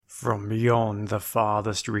From beyond the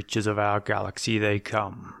farthest reaches of our galaxy they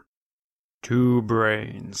come. Two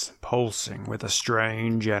brains pulsing with a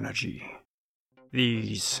strange energy.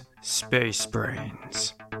 These space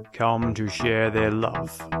brains come to share their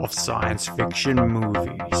love of science fiction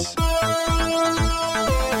movies.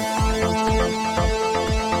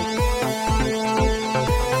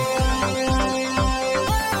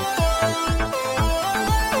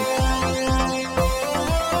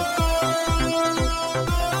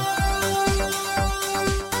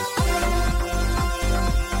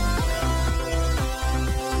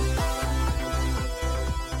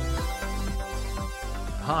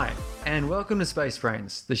 Hi, and welcome to Space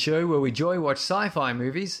Brains, the show where we joy watch sci-fi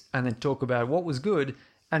movies and then talk about what was good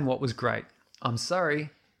and what was great. I'm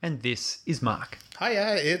Surrey, and this is Mark.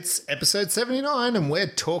 Hiya, it's episode 79 and we're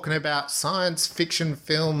talking about science fiction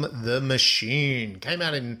film The Machine. Came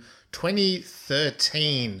out in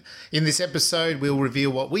 2013. In this episode, we'll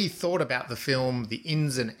reveal what we thought about the film, the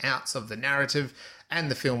ins and outs of the narrative, and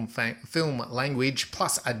the film language,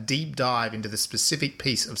 plus a deep dive into the specific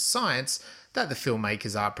piece of science that the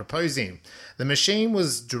filmmakers are proposing. The Machine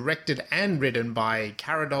was directed and written by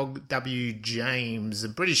Caradog W. James, a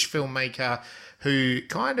British filmmaker who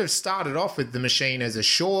kind of started off with The Machine as a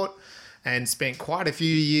short and spent quite a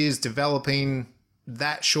few years developing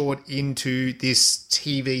that short into this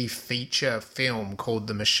TV feature film called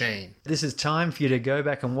The Machine. This is time for you to go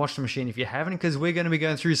back and watch The Machine if you haven't, because we're going to be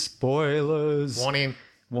going through spoilers. Warning.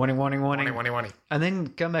 Warning. And then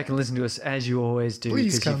come back and listen to us as you always do.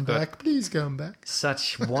 Please come back.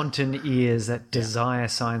 Such wanton ears that desire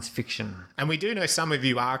science fiction. And we do know some of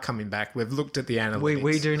you are coming back. We've looked at the analytics.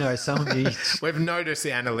 We do know some of you. We've noticed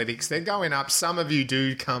the analytics. They're going up. Some of you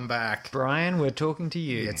do come back. Brian, we're talking to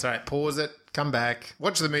you. That's right. Pause it. Come back.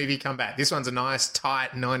 Watch the movie. Come back. This one's a nice,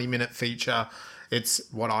 tight 90-minute feature. It's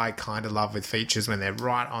what I kind of love with features when they're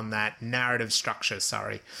right on that narrative structure,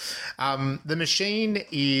 The Machine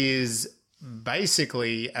is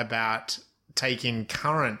basically about taking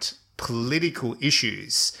current political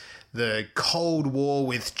issues, the Cold War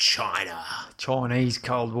with China. Chinese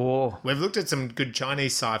Cold War. We've looked at some good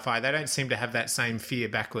Chinese sci-fi. They don't seem to have that same fear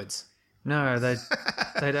backwards. No, they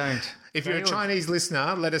don't. If you're a Chinese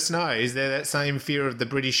listener, let us know. Is there that same fear of the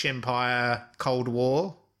British Empire Cold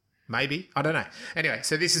War? Maybe. I don't know. Anyway,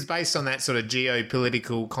 so this is based on that sort of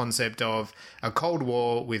geopolitical concept of a Cold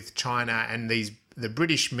War with China and the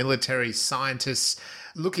British military scientists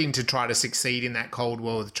looking to try to succeed in that Cold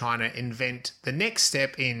War with China, invent the next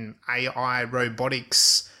step in AI,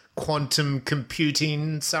 robotics, quantum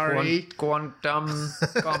computing, Quantum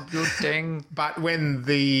computing. But when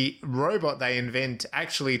the robot they invent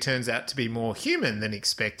actually turns out to be more human than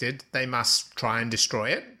expected, they must try and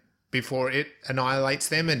destroy it before it annihilates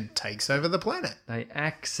them and takes over the planet. They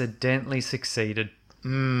accidentally succeeded.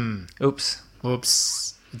 Oops.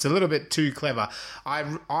 It's a little bit too clever.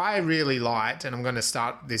 I really liked, and I'm going to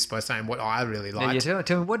start this by saying what I really liked. Yeah,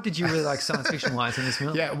 tell me, what did you really like science fiction-wise in this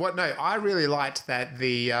film? I really liked that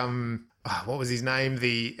the, what was his name?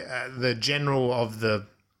 The general of the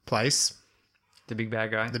place. The big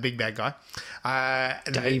bad guy.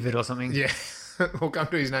 David or something. Yeah. We'll come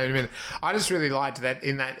to his name in a minute. I just really liked that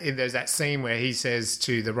there's that scene where he says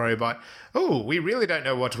to the robot, "Oh, we really don't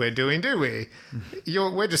know what we're doing, do we?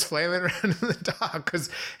 We're just flailing around in the dark," because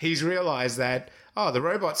he's realised that, the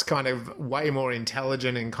robot's kind of way more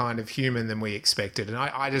intelligent and kind of human than we expected. And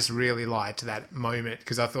I just really liked that moment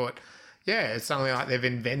because I thought, yeah, it's something like they've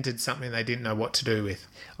invented something they didn't know what to do with.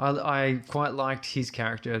 I quite liked his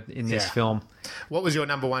character in this film. What was your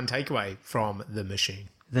number one takeaway from The Machine?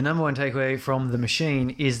 The number one takeaway from The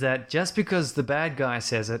Machine is that just because the bad guy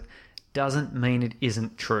says it doesn't mean it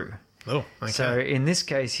isn't true. Oh, okay. So in this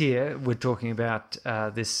case here, we're talking about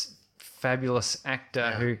this fabulous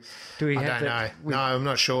actor who... I don't know. No, I'm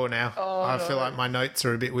not sure now. I feel like my notes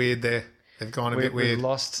are a bit weird there. They've gone a bit weird. We've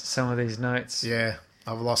lost some of these notes. Yeah,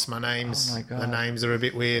 I've lost my names. Oh, my God. The names are a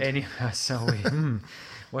bit weird. Anyway, so weird.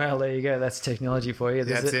 Well, there you go. That's technology for you.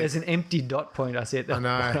 There's an empty dot point I see at the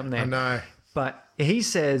bottom there. I know. But he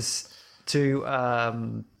says to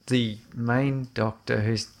the main doctor,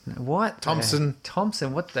 who's what? Thompson.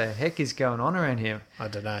 Thompson. What the heck is going on around here? I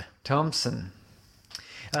don't know. Thompson.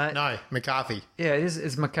 No, McCarthy. Yeah,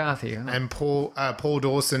 it's McCarthy. And Paul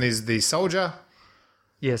Dawson is the soldier.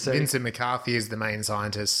 Yeah, so Vincent McCarthy is the main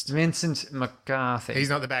scientist. Vincent McCarthy. He's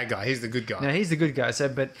not the bad guy. He's the good guy. No, he's the good guy. So,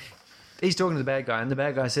 but he's talking to the bad guy, and the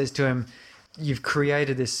bad guy says to him, "You've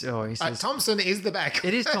created this." Oh, he says, Thompson is the bad guy.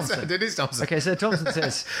 It is Thompson. It is Thompson. Okay, so Thompson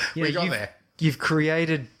says, We got there. You've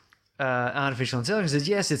created artificial intelligence." He says,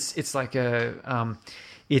 "Yes, it's like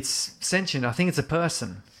it's sentient. I think it's a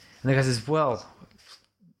person." And the guy says, "Well,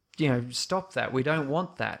 stop that. We don't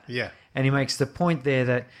want that. Yeah. And he makes the point there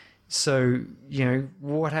that, so,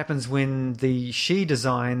 what happens when the Xi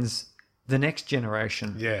designs the next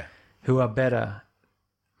generation Yeah. who are better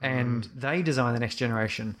and they design the next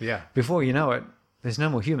generation? Yeah. Before you know it, there's no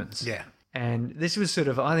more humans. Yeah. And this was sort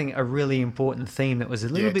of, I think, a really important theme that was a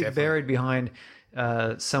little bit definitely. buried behind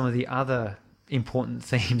some of the other important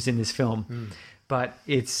themes in this film. But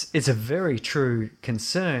it's a very true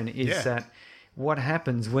concern is that what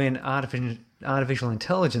happens when artificial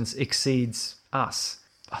intelligence exceeds us.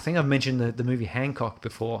 I think I've mentioned the movie Hancock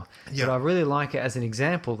before, Yeah. but I really like it as an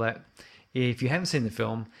example that if you haven't seen the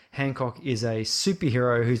film, Hancock is a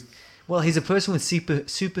superhero he's a person with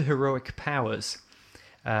superheroic powers,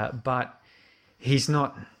 but he's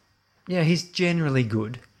not, he's generally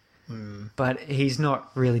good, but he's not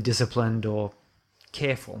really disciplined or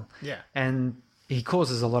careful. Yeah. And he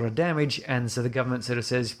causes a lot of damage, and so the government sort of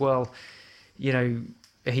says, well,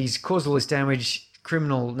 he's caused all this damage,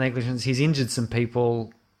 criminal negligence, he's injured some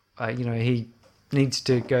people, he needs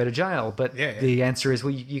to go to jail. But the answer is,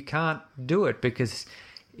 well, you can't do it because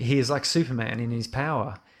he is like Superman in his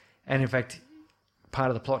power. And in fact, part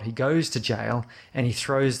of the plot, he goes to jail and he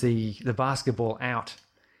throws the basketball out,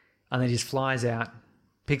 and then he just flies out,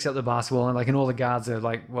 picks up the basketball, and all the guards are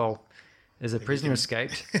like, well, there's a prisoner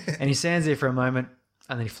escaped. And he stands there for a moment,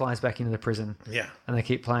 and then he flies back into the prison. Yeah. And they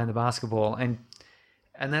keep playing the basketball. And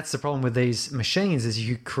that's the problem with these machines is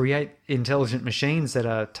you create intelligent machines that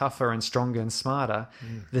are tougher and stronger and smarter,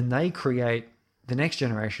 then they create the next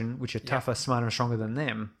generation, which are tougher, smarter, and stronger than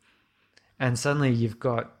them. And suddenly you've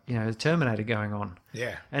got, the Terminator going on.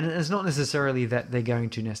 Yeah. And it's not necessarily that they're going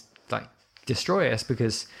to destroy us,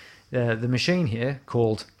 because the machine here,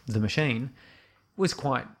 called the Machine, was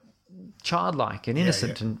quite childlike and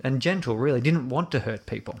innocent and gentle, really didn't want to hurt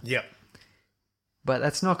people. Yep. But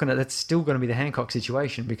that's still going to be the Hancock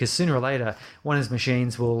situation, because sooner or later one of his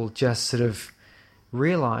machines will just sort of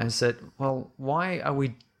realize that, well, why are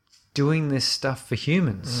we doing this stuff for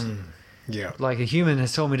humans? Yeah. Like, a human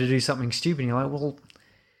has told me to do something stupid, and you're like, well,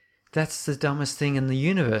 that's the dumbest thing in the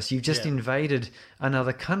universe. You've just invaded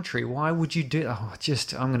another country. Why would you do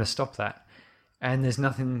that? I'm going to stop that. And there's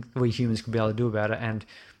nothing we humans could be able to do about it, and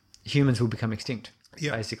humans will become extinct,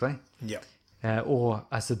 basically. Yep. Or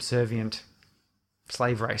a subservient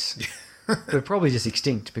slave race. But probably just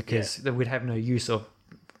extinct, because they would have no use or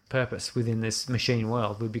purpose within this machine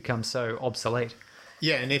world. We'd become so obsolete.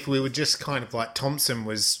 Yeah, and if we were just kind of like Thompson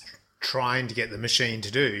was trying to get the machine to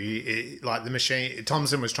do,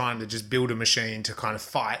 Thompson was trying to just build a machine to kind of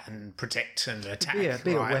fight and protect and attack.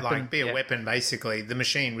 Be a weapon. Like, be a weapon, basically. The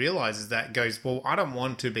machine realizes that, goes, well, I don't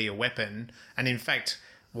want to be a weapon. And in fact,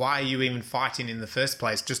 why are you even fighting in the first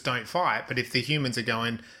place? Just don't fight. But if the humans are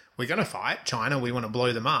going, we're going to fight China, we want to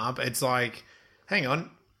blow them up, it's like, hang on,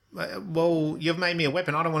 well, you've made me a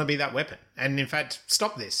weapon. I don't want to be that weapon. And in fact,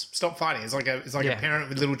 stop this. Stop fighting. It's like a parent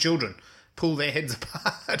with little children. Pull their heads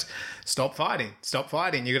apart. Stop fighting. Stop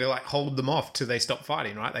fighting. You got to hold them off till they stop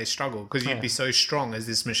fighting, right? They struggle, because you'd be so strong as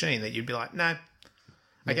this machine that you'd be like, no.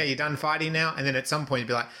 Okay, you're done fighting now. And then at some point you'd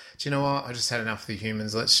be like, do you know what? I just had enough of the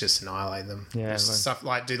humans. Let's just annihilate them. Yeah. Stuff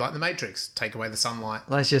like do like the Matrix. Take away the sunlight.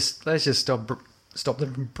 Let's just stop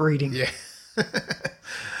them from breeding. Yeah.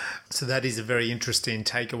 So that is a very interesting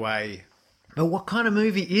takeaway. But what kind of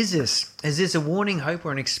movie is this? Is this a warning, hope,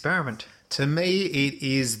 or an experiment? To me, it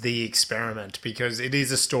is the experiment, because it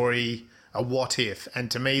is a story, a what if. And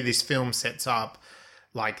to me, this film sets up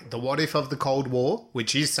like the what if of the Cold War,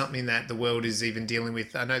 which is something that the world is even dealing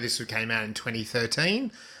with. I know this came out in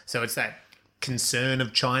 2013. So it's that concern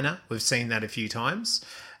of China. We've seen that a few times.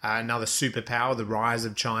 Another superpower, the rise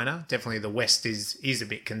of China. Definitely the West is a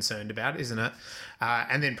bit concerned about, isn't it?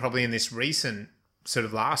 And then probably in this recent sort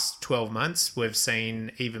of last 12 months, we've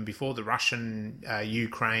seen, even before the Russian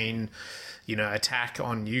Ukraine, attack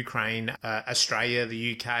on Ukraine, Australia,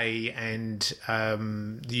 the UK, and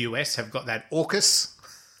the US have got that AUKUS.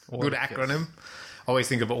 Good acronym. I always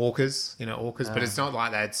think of AUKUS, AUKUS, but it's not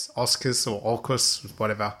like that. It's AUKUS or AUKUS,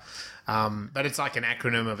 whatever. But it's like an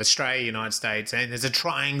acronym of Australia, United States, and there's a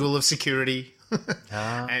triangle of security.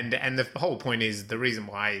 And the whole point is, the reason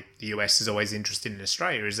why the US is always interested in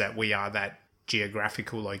Australia is that we are that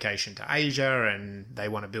geographical location to Asia, and they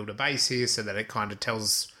want to build a base here so that it kind of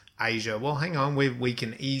tells Asia, well, hang on, we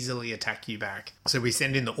can easily attack you back. So we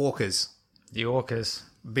send in the AUKUS. The AUKUS.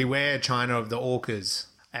 Beware, China, of the AUKUS.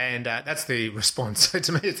 And that's the response. So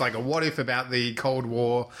to me, it's like a what if about the Cold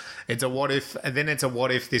War. It's a what if, and then it's a what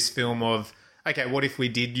if this film of, okay, what if we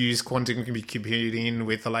did use quantum computing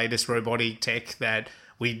with the latest robotic tech, that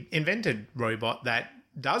we invented robot that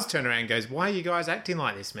does turn around and goes, why are you guys acting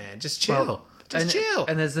like this, man? Just chill. Well, Just chill.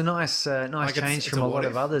 And there's a nice Like, change it's from a a what lot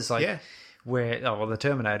if. of others, like Yeah. where the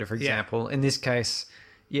Terminator, for example. In this case,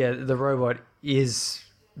 the robot is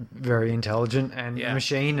very intelligent and a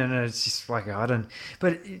machine, and it's just like I don't.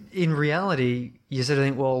 But in reality, you sort of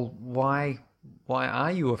think, well, why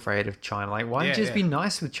are you afraid of China? Like, why don't you just be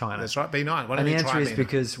nice with China? That's right, be nice. Why don't And the you answer try is being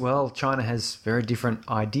because, well, China has very different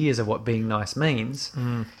ideas of what being nice means,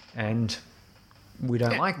 and we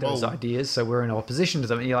don't like those ideas, so we're in opposition to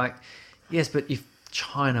them. And you're like, yes, but if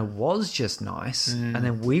China was just nice, and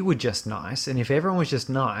then we were just nice, and if everyone was just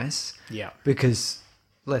nice, because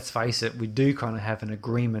let's face it, we do kind of have an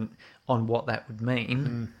agreement on what that would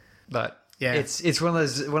mean, but it's one of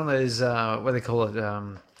those what do they call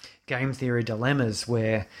it, game theory dilemmas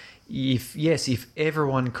where if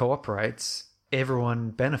everyone cooperates,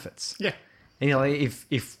 everyone benefits. Yeah. And, you know,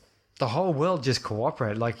 if the whole world just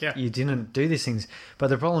cooperated, like you didn't do these things, but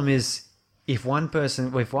the problem is if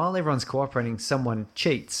while everyone's cooperating, someone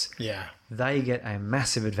cheats, they get a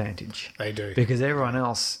massive advantage. They do. Because everyone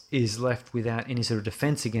else is left without any sort of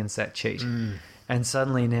defense against that cheat. And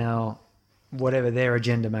suddenly now, whatever their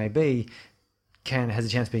agenda may be, has a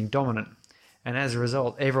chance of being dominant. And as a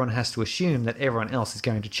result, everyone has to assume that everyone else is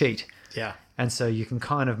going to cheat. Yeah. And so you can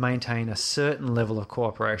kind of maintain a certain level of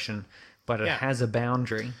cooperation, but it has a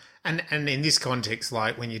boundary. And in this context,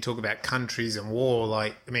 like when you talk about countries and war,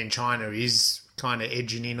 like, I mean, China is kind of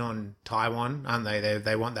edging in on Taiwan, aren't they?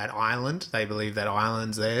 They want that island. They believe that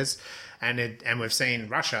island's theirs. And we've seen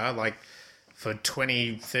Russia, like, for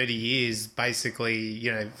 20, 30 years, basically,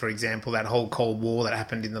 you know, for example, that whole Cold War that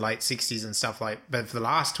happened in the late 60s and stuff like, but for the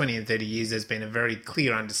last 20 and 30 years, there's been a very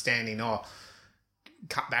clear understanding,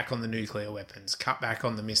 cut back on the nuclear weapons, cut back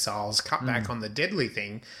on the missiles, cut back on the deadly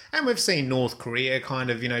thing. And we've seen North Korea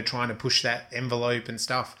kind of, you know, trying to push that envelope and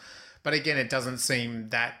stuff. But again, it doesn't seem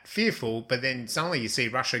that fearful. But then suddenly you see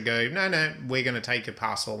Russia go, no, we're going to take a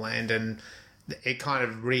parcel of land, and it kind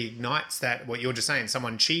of reignites that, what you're just saying,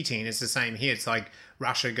 someone cheating. It's the same here. It's like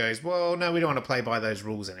Russia goes, well, no, we don't want to play by those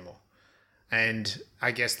rules anymore. And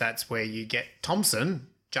I guess that's where you get Thompson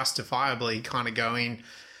justifiably kind of going,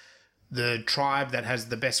 the tribe that has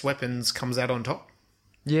the best weapons comes out on top.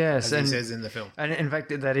 Yes, as he says in the film. And in fact,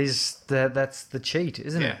 that's the cheat,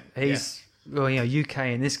 isn't it? Well, you know, UK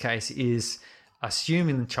in this case is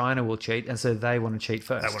assuming that China will cheat, and so they want to cheat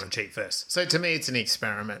first. They want to cheat first. So to me, it's an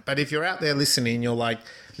experiment. But if you're out there listening, you're like,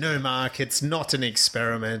 no, Mark, it's not an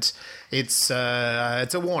experiment. It's a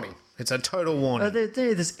warning. It's a total warning.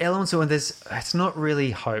 There's elements of it. It's not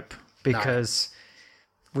really hope, because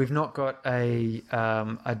we've not got a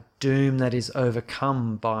doom that is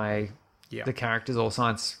overcome by the characters or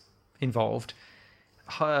science involved.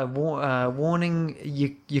 Warning,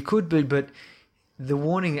 you could be, but the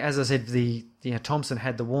warning, as I said, Thompson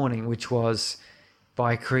had the warning, which was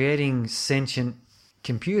by creating sentient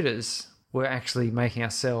computers, we're actually making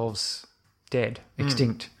ourselves dead,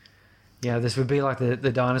 extinct. Yeah, this would be like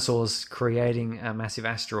the dinosaurs creating a massive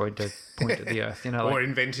asteroid to point at the Earth, you know, or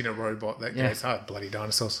inventing a robot that goes, bloody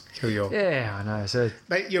dinosaurs, kill your... Yeah, I know. So,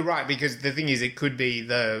 but you're right, because the thing is, it could be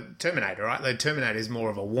the Terminator, right? The Terminator is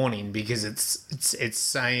more of a warning, because it's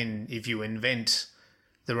saying if you invent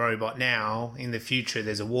the robot now, in the future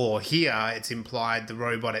there's a war. Here, it's implied the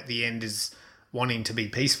robot at the end is wanting to be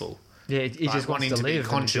peaceful. Yeah, it just wants to live be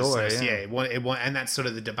conscious. and enjoy, and that's sort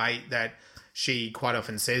of the debate that she quite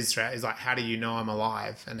often says throughout, is like, how do you know I'm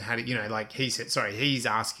alive? And how do you know, like he's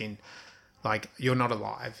asking, like, you're not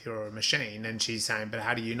alive, you're a machine. And she's saying, but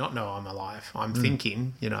how do you not know I'm alive? I'm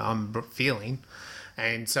thinking, you know, I'm feeling.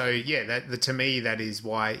 And so, to me, that is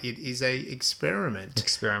why it is a experiment.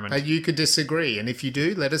 You could disagree. And if you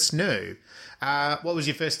do, let us know. What was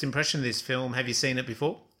your first impression of this film? Have you seen it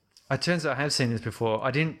before? It turns out I have seen this before.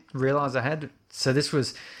 I didn't realise I had. So this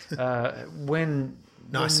was when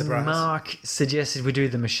surprise. Mark suggested we do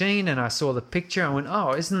The Machine, and I saw the picture. I went,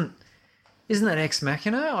 oh, isn't that Ex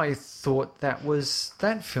Machina? I thought that was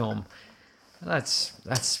that film. That's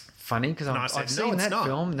funny, because I've seen that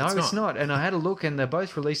film. No, it's not. And I had a look, and they're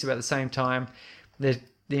both released about the same time.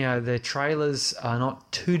 The trailers are not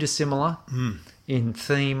too dissimilar in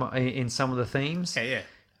theme, in some of the themes. Yeah.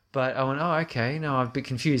 But I went, oh, okay, no, I'm a bit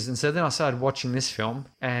confused. And so then I started watching this film,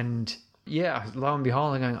 and lo and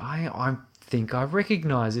behold, I'm going, I think I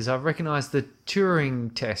recognise this. I recognise the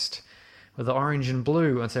Turing test with the orange and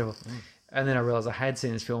blue. And so, and then I realised I had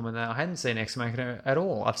seen this film, and I hadn't seen Ex Machina at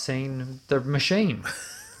all. I've seen The Machine.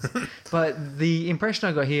 But the impression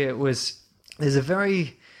I got here was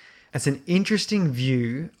it's an interesting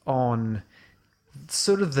view on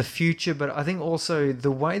sort of the future, but I think also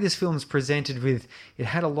the way this film's presented with, it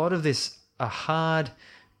had a lot of this hard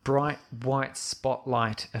bright white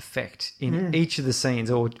spotlight effect in each of the scenes,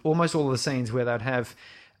 or almost all of the scenes, where they'd have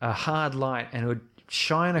a hard light and it would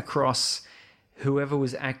shine across whoever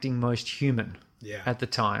was acting most human at the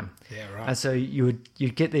time. Yeah, right. And so you'd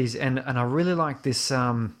get these, and I really like this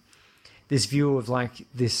this view of like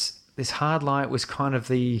this hard light was kind of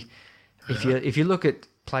the, if you look at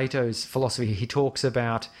Plato's philosophy, he talks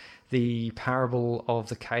about the parable of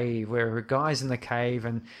the cave, where a guy's in the cave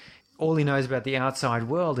and all he knows about the outside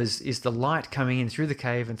world is the light coming in through the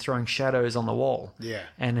cave and throwing shadows on the wall. Yeah.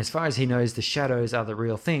 And as far as he knows, the shadows are the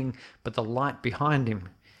real thing, but the light behind him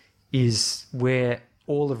is where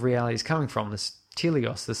all of reality is coming from. This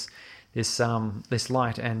teleos, this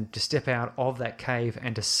light, and to step out of that cave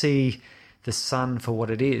and to see the sun for what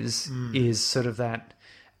it is sort of that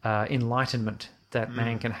enlightenment that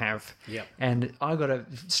man can have. Yep. And I got a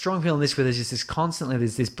strong feeling this, where there's just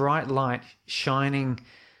there's this bright light shining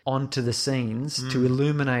onto the scenes to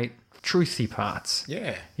illuminate truthy parts.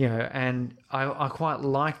 Yeah. You know, and I quite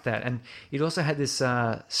liked that. And it also had this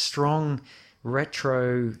strong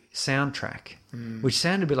retro soundtrack, which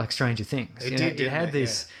sounded a bit like Stranger Things. It had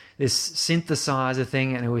this synthesizer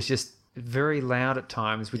thing, and it was just very loud at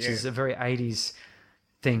times, which is a very 80s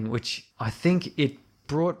thing, which I think it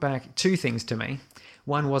brought back two things to me.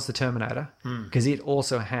 One was the Terminator, because it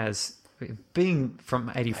also has, being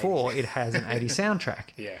from 84, it has an 80s soundtrack.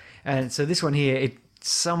 Yeah. And so this one here,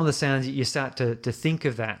 some of the sounds, you start to think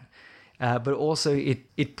of that. But also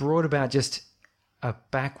it brought about just a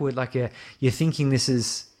backward, you're thinking this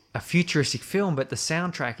is a futuristic film, but the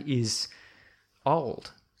soundtrack is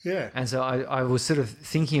old. Yeah. And so I was sort of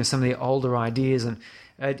thinking of some of the older ideas, and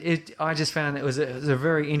I just found it was a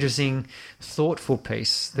very interesting, thoughtful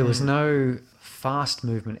piece. There was no fast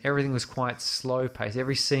movement. Everything was quite slow paced.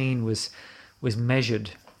 Every scene was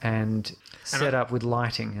measured and set up with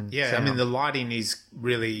lighting and sound. I mean, the lighting is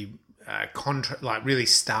really really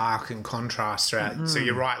stark and contrast throughout. So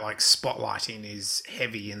you're right, like spotlighting is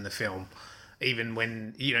heavy in the film, even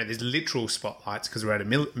when there's literal spotlights because we're at a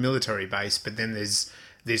military base, but then there's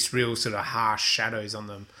this real sort of harsh shadows on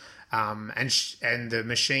them, and the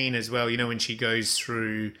machine as well. When she goes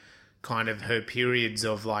through kind of her periods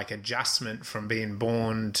of like adjustment from being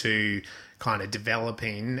born to kind of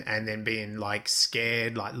developing, and then being like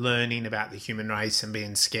scared, like learning about the human race and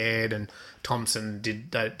being scared. And Thompson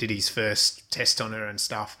did his first test on her and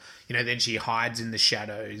stuff. Then she hides in the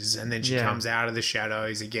shadows, and then she comes out of the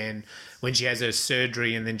shadows again when she has her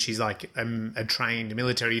surgery, and then she's like a trained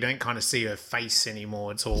military. You don't kind of see her face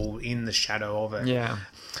anymore. It's all in the shadow of her. Yeah.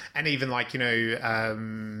 And even like,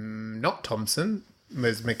 not Thompson,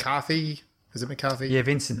 was McCarthy. Is it McCarthy? Yeah,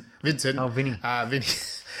 Vincent. Oh, Vinny.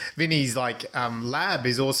 Vinny's like lab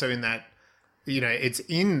is also in that, it's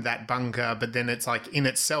in that bunker, but then it's like in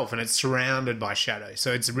itself, and it's surrounded by shadow.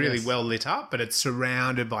 So it's really well lit up, but it's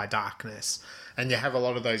surrounded by darkness. And you have a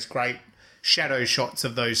lot of those great shadow shots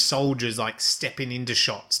of those soldiers like stepping into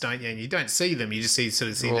shots, don't you? And you don't see them, you just see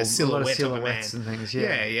the silhouette of a man. And things,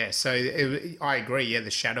 yeah. So I agree. Yeah,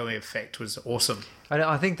 the shadow effect was awesome.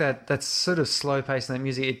 I think that's sort of slow pace in that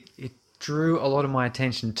music. It drew a lot of my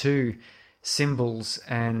attention to symbols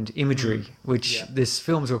and imagery, which this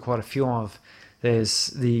film's got quite a few of. There's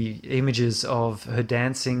the images of her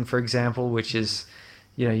dancing, for example, which is,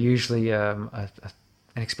 usually an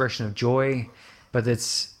expression of joy, but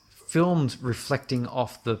it's filmed reflecting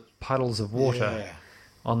off the puddles of water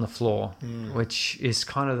on the floor, which is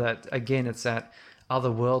kind of that, again, it's that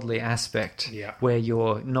otherworldly aspect where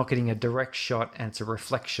you're not getting a direct shot and it's a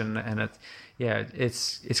reflection, and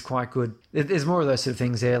it's quite good. There's more of those sort of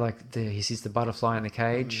things there, like he sees the butterfly in the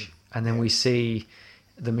cage, and then we see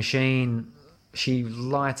the machine. She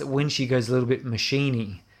lights, when she goes a little bit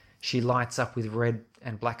machiney, she lights up with red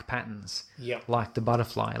and black patterns, like the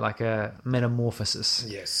butterfly, like a metamorphosis.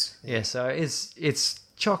 Yes. Yeah, so it's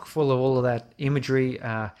chock full of all of that imagery,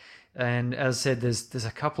 and as I said, there's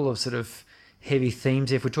a couple of sort of heavy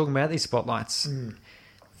themes. If we're talking about these spotlights,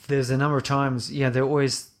 there's a number of times, they're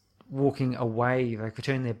always walking away, like they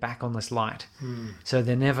turn their back on this light. So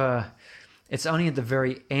they're never, it's only at the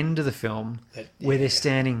very end of the film where they're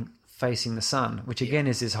standing facing the sun, which again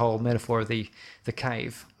is this whole metaphor of the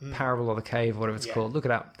cave, parable of the cave, whatever it's called. Look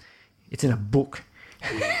it up. It's in a book.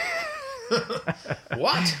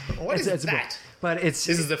 What? What is it's that? But This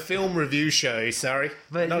is the film review show, sorry.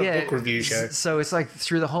 But not a book review show. So it's like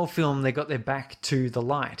through the whole film, they got their back to the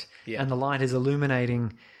light, and the light is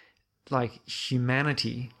illuminating like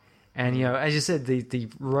humanity. And as you said, the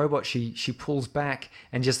robot, she pulls back,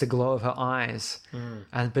 and just the glow of her eyes.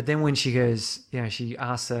 But then when she goes, she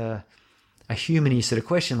asks a human-y sort of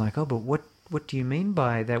question, like, oh, but what what do you mean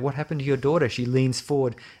by that? What happened to your daughter? She leans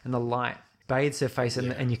forward and the light bathes her face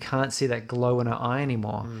and you can't see that glow in her eye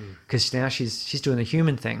anymore because now she's doing the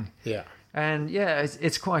human thing. Yeah. And yeah,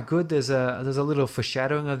 it's quite good. There's a little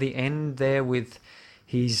foreshadowing of the end there with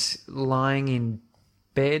he's lying in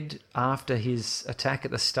bed after his attack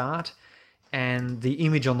at the start, and the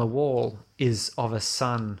image on the wall is of a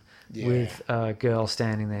son with a girl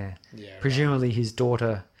standing there, presumably his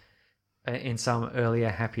daughter in some earlier,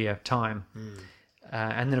 happier time.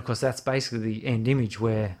 And then, of course, that's basically the end image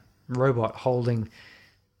where robot holding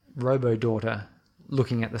robo-daughter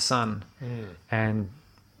looking at the sun and,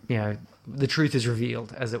 you know, the truth is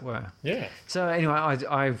revealed, as it were. Yeah. So anyway,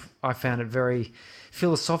 I found it very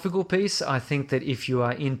philosophical piece. I think that if you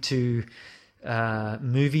are into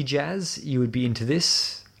movie jazz, you would be into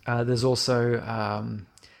this. There's also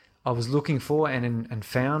I was looking for and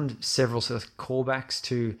found several sort of callbacks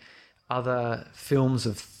to other films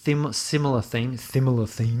of similar themes,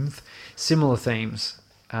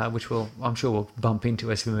 which I'm sure we'll bump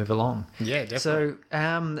into as we move along. Yeah, definitely. So,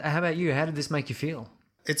 how about you? How did this make you feel?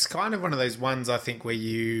 It's kind of one of those ones, I think, where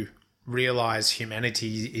you realise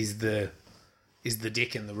humanity is the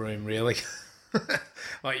dick in the room, really.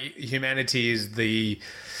 Like, humanity is the...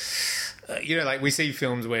 like, we see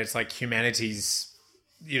films where it's like humanity's,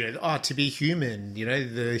 to be human,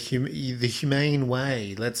 the humane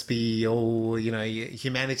way. Let's be all,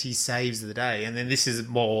 humanity saves the day. And then this is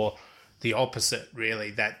more the opposite,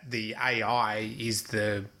 really, that the AI is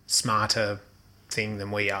the smarter thing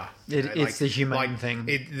than we are. It's the humane thing.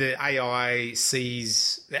 The AI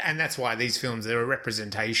sees, and that's why these films, they're a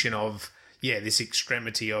representation of, this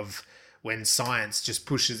extremity of when science just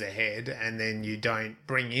pushes ahead and then you don't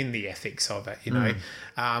bring in the ethics of it,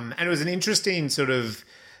 And it was an interesting sort of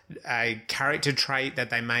a character trait that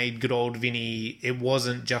they made good old Vinny. It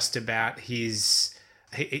wasn't just about his,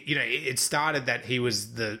 it started that he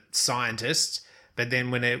was the scientist, but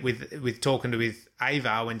then when with talking with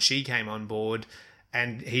Ava, when she came on board,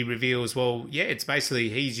 and he reveals, it's basically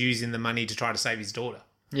he's using the money to try to save his daughter.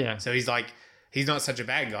 Yeah. So he's like, he's not such a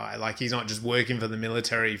bad guy. Like, he's not just working for the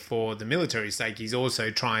military's sake. He's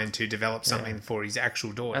also trying to develop something for his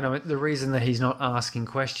actual daughter. And I mean, the reason that he's not asking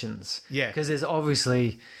questions. Yeah. Because there's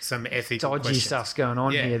obviously some ethical dodgy questions. stuff's going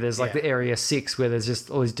on here. There's like the Area 6 where there's just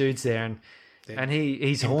all these dudes there. And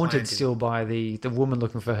he's haunted still by the woman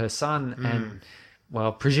looking for her son. And,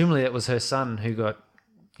 well, presumably it was her son who got,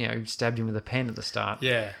 stabbed him with a pen at the start.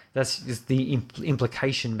 Yeah. That's just the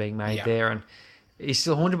implication being made there. And he's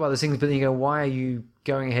still haunted by those things, but then you go, why are you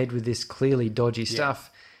going ahead with this clearly dodgy stuff?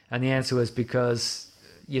 And the answer was because,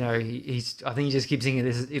 I think he just keeps thinking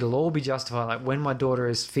it'll all be justified. Like, when my daughter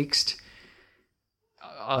is fixed,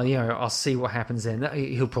 I'll see what happens then.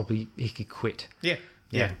 He could quit. Yeah.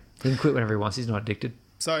 He can quit whenever he wants. He's not addicted.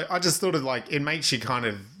 So I just thought it makes you kind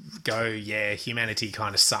of go, humanity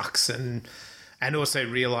kind of sucks. And also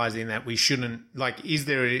realizing that we shouldn't, like, is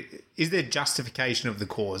there justification of the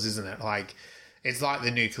cause, isn't it? Like, it's like the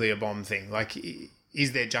nuclear bomb thing. Like,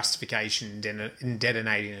 is there justification in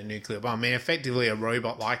detonating a nuclear bomb? I mean, effectively, a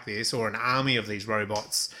robot like this, or an army of these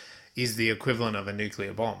robots, is the equivalent of a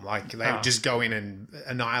nuclear bomb. Like, they would just go in and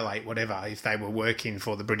annihilate whatever if they were working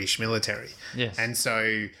for the British military. Yes. And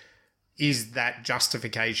so, is that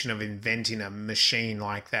justification of inventing a machine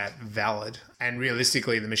like that valid? And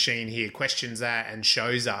realistically, the machine here questions that and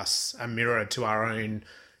shows us a mirror to our own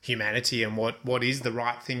humanity and what is the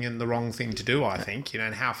right thing and the wrong thing to do, I think,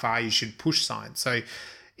 and how far you should push science. So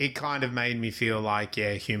it kind of made me feel like,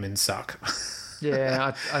 humans suck.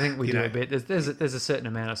 Yeah, I think we do a bit. There's a certain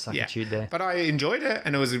amount of suckitude there. But I enjoyed it,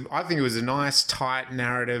 and I think it was a nice, tight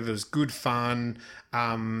narrative. It was good fun.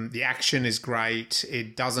 The action is great.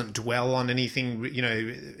 It doesn't dwell on anything.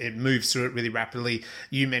 It moves through it really rapidly.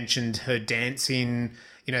 You mentioned her dancing.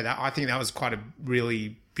 I think that was quite a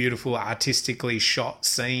really beautiful, artistically shot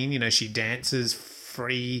scene. She dances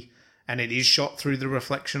free, and it is shot through the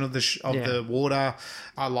reflection of the water.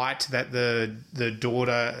 I liked that the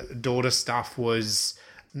daughter stuff was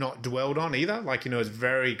not dwelled on either. Like, it was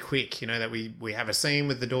very quick. That we have a scene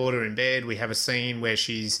with the daughter in bed. We have a scene where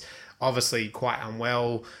she's obviously quite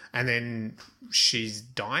unwell, and then she's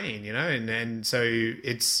dying, and so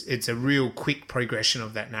it's a real quick progression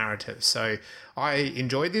of that narrative. So I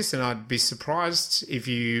enjoyed this, and I'd be surprised if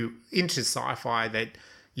you into sci-fi that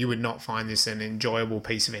you would not find this an enjoyable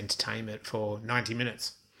piece of entertainment for 90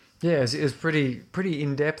 minutes. Yeah, it was pretty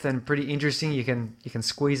in depth and pretty interesting. You can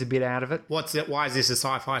squeeze a bit out of it. What's it? Why is this a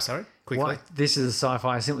sci-fi? Sorry, quickly. This is a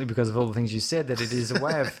sci-fi simply because of all the things you said. That it is a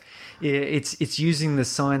way of it's using the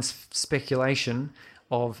science speculation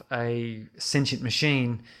of a sentient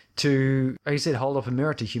machine to, like you said, hold up a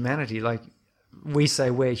mirror to humanity. Like, we say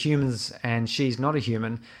we're humans and she's not a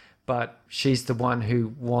human, but she's the one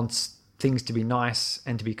who wants things to be nice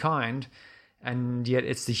and to be kind, and yet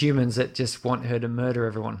it's the humans that just want her to murder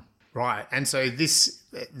everyone. Right. And so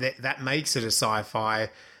that makes it a sci-fi.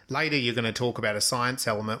 Later, you're going to talk about a science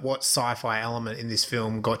element. What sci-fi element in this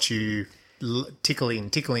film got you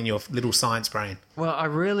tickling your little science brain? Well, I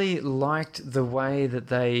really liked the way that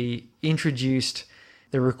they introduced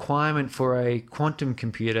the requirement for a quantum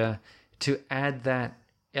computer to add that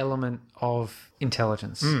element of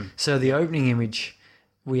intelligence. So the opening image,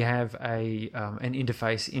 we have an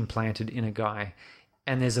interface implanted in a guy,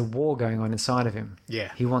 and there's a war going on inside of him.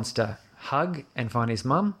 Yeah. He wants to hug and find his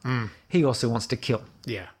mum. He also wants to kill.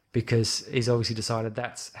 Yeah. Because he's obviously decided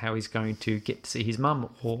that's how he's going to get to see his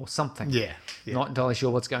mum or something. Yeah. Not entirely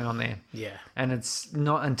sure what's going on there. Yeah. And it's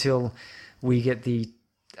not until we get the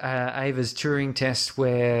Ava's Turing test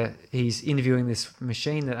where he's interviewing this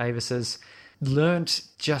machine that Ava says learnt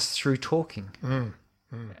just through talking.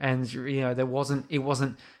 And it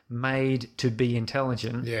wasn't made to be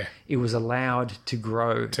intelligent. Yeah. It was allowed to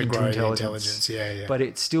grow into intelligence. Yeah. But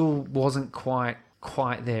it still wasn't quite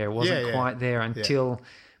there. It wasn't quite there until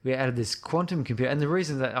we added this quantum computer. And the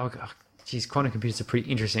reason that quantum computers are pretty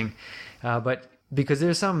interesting, but because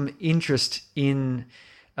there's some interest in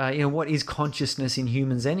what is consciousness in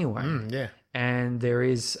humans anyway. And there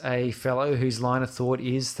is a fellow whose line of thought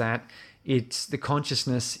is that the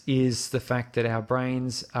consciousness is the fact that our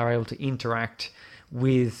brains are able to interact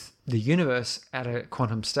with the universe at a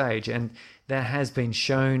quantum stage. And that has been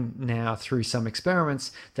shown now through some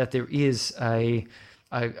experiments that there is an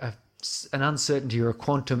uncertainty or a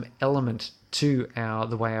quantum element to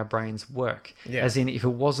the way our brains work. As in, if it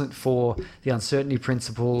wasn't for the uncertainty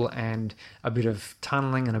principle and a bit of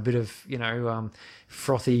tunneling and a bit of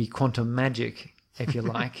frothy quantum magic, if you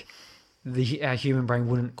like, our human brain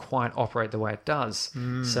wouldn't quite operate the way it does.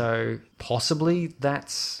 So possibly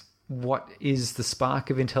that's what is the spark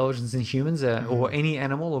of intelligence in humans, or any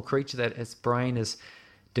animal or creature that its brain is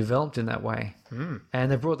developed in that way.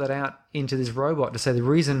 And they brought that out into this robot to say the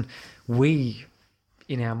reason we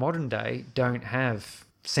in our modern day don't have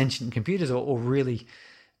sentient computers or really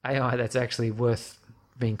AI that's actually worth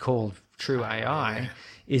being called true AI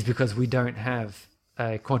is because we don't have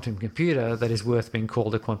a quantum computer that is worth being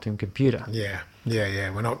called a quantum computer. Yeah.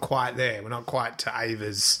 We're not quite there. We're not quite to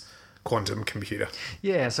Ava's quantum computer.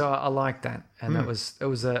 Yeah, so I like that. And it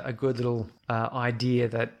was a good little idea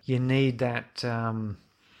that you need that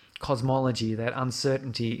cosmology, that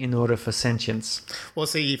uncertainty in order for sentience. Well,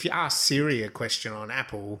 see, if you ask Siri a question on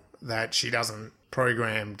Apple that she doesn't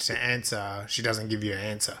program to answer, she doesn't give you an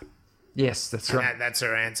answer. Yes, that's right. That's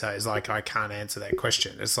her answer, is like, I can't answer that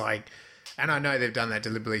question. It's like, and I know they've done that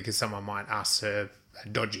deliberately because someone might ask her a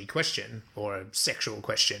dodgy question or a sexual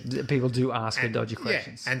question. People do ask her dodgy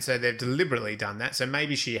questions. Yeah, and so they've deliberately done that. So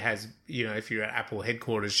maybe she has, if you're at Apple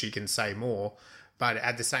headquarters, she can say more. But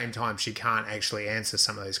at the same time, she can't actually answer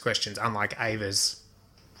some of those questions, unlike Ava's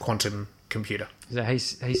quantum computer. So, hey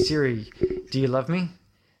Siri, do you love me?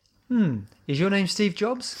 Is your name Steve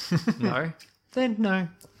Jobs? No. Then no.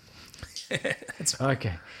 That's right.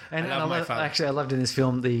 Okay. And I loved in this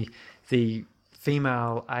film the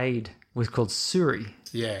female aide was called Suri.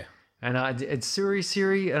 Yeah. And it's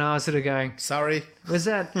Siri, and I was sort of going, sorry. Was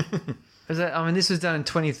that? I mean, this was done in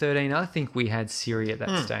 2013. I think we had Siri at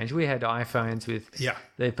that stage. We had iPhones with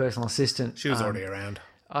their personal assistant. She was already around.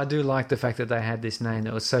 I do like the fact that they had this name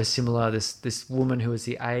that was so similar. This woman who was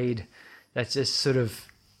the aide, that's just sort of,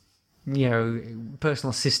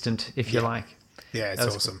 personal assistant, if you like. Yeah, it's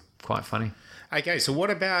awesome. Quite funny. Okay, so what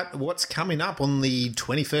about what's coming up on the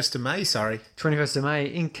 21st of May, 21st of May,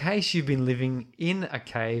 in case you've been living in a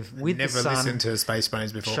cave with the sun... Never listened to Space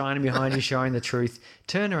Brains before. ...shining behind you, showing the truth,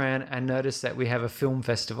 turn around and notice that we have a film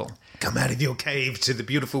festival. Come out of your cave to the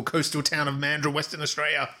beautiful coastal town of Mandurah, Western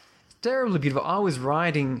Australia. Terribly beautiful. I was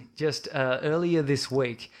riding just earlier this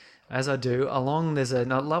week, as I do, there's a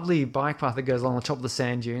lovely bike path that goes along the top of the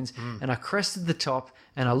sand dunes, and I crested the top,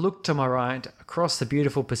 and I looked to my right across the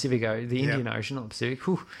beautiful Pacific, the Indian Ocean, not the Pacific,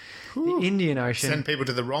 the Indian Ocean. Send people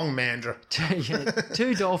to the wrong Mandurah.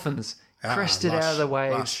 Two dolphins crested out of the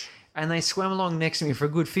waves. Lush. And they swam along next to me for a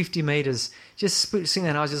good 50 metres, just sitting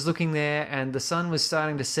there. And I was just looking there, and the sun was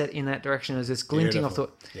starting to set in that direction. It was just glinting. Beautiful. I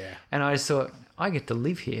thought, and I just thought, I get to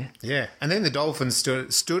live here. Yeah, and then the dolphins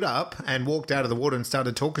stood up and walked out of the water and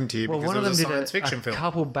started talking to you because one it of them was a did science fiction film. A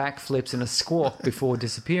couple backflips and a squawk before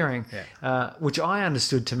disappearing, which I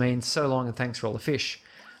understood to mean so long and thanks for all the fish.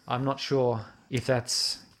 I'm not sure if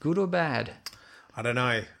that's good or bad. I don't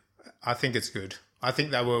know. I think it's good. I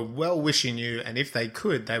think they were well wishing you, and if they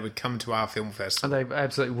could, they would come to our film festival. They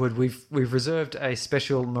absolutely would. We've reserved a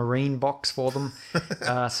special marine box for them.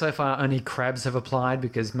 So far, only crabs have applied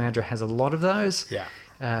because Mandurah has a lot of those. Yeah.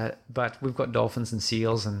 But we've got dolphins and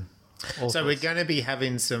seals and all So sorts. we're going to be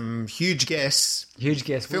having some huge guests. Huge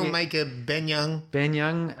guest. Filmmaker Ben Young. Ben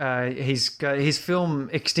Young, he's got his film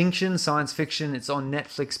Extinction, science fiction. It's on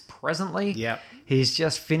Netflix presently. Yep. He's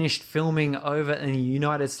just finished filming over in the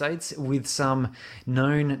United States with some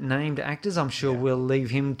known named actors. I'm sure we'll leave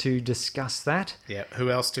him to discuss that. Yeah. Who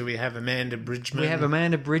else do we have? Amanda Bridgman. We have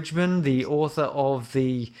Amanda Bridgman, the author of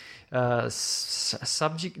the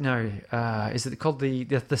subject. No, is it called the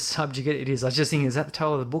subject? It is. I was just thinking, is that the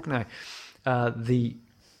title of the book? No, the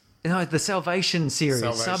Salvation series.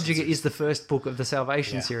 Salvation Subject series. is the first book of the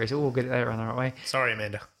Salvation series. We'll get it there on the right way. Sorry,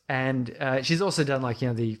 Amanda. And she's also done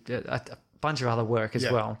a bunch of other work as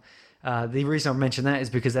Yeah. well. The reason I mention that is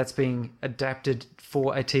because that's being adapted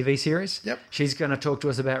for a TV series. Yep. She's going to talk to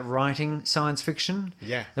us about writing science fiction.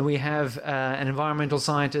 Yeah. Then we have an environmental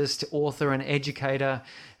scientist, author, and educator,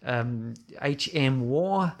 H.M.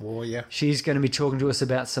 War. War, yeah. She's going to be talking to us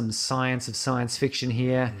about some science of science fiction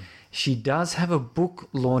here. She does have a book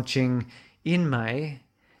launching in May.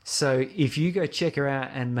 So if you go check her out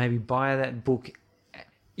and maybe buy that book,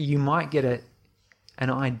 you might get an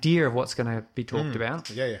idea of what's going to be talked about.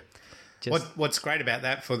 Yeah, yeah. Just- What's great about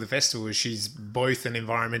that for the festival is she's both an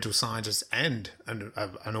environmental scientist and an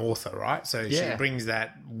author, right? So Yeah. she brings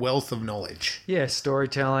that wealth of knowledge. Yeah,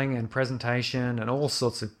 storytelling and presentation and all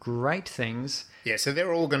sorts of great things. Yeah, so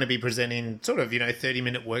they're all going to be presenting sort of,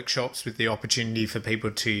 30-minute workshops with the opportunity for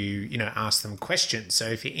people to, ask them questions. So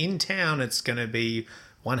if you're in town, it's going to be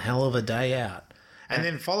one hell of a day out. And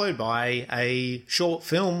then followed by a short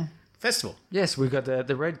film festival. Yes, we've got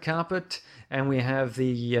the red carpet and we have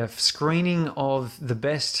the screening of the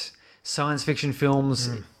best science fiction films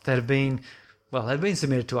that have been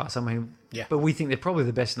submitted to us. I mean, Yeah. but we think they're probably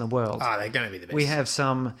the best in the world. Ah, they're going to be the best. We have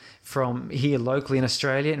some from here locally in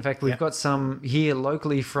Australia. In fact, we've got some here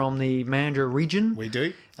locally from the Mandurah region. We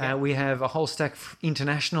do. We have a whole stack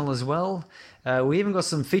international as well. We even got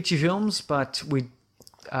some feature films, but we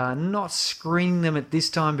are not screening them at this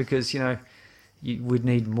time because, you would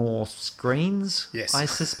need more screens, Yes. I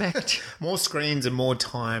suspect. More screens and more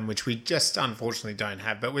time, which we just unfortunately don't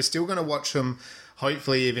have. But we're still going to watch them,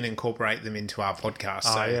 hopefully even incorporate them into our podcast.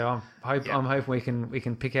 So, I'm hoping we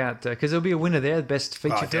can pick out, because there'll be a winner there, best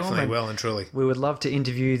feature film. definitely and well and truly. we would love to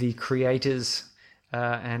interview the creators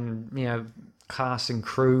and, cast and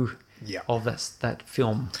crew Yeah. of that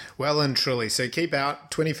film. Well and truly. So keep out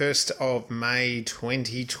 21st of May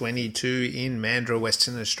 2022 in Mandurah,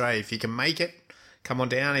 Western Australia. If you can make it, come on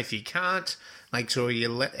down. If you can't, make sure you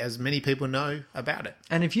let as many people know about it.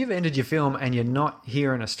 And if you've entered your film and you're not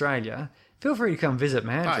here in Australia, feel free to come visit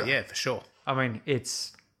Mandurah. Oh, yeah, for sure. I mean,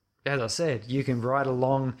 it's, as I said, you can ride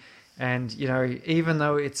along and, even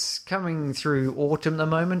though it's coming through autumn at the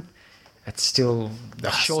moment, it's still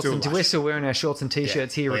shorts still and lush. we're still wearing our shorts and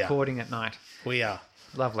t-shirts here we are. recording at night. We are.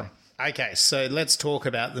 Lovely. Okay, so let's talk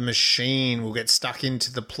about The Machine. We'll get stuck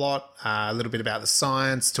into the plot, a little bit about the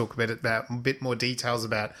science, talk about a bit more details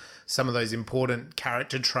about some of those important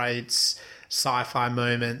character traits, sci-fi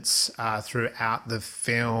moments throughout the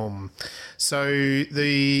film. So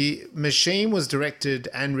The Machine was directed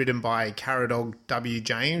and written by Caradog W.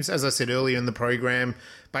 James, as I said earlier in the program,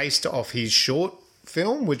 based off his short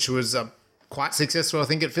film, which was quite successful, I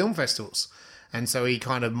think, at film festivals. And so he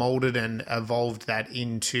kind of molded and evolved that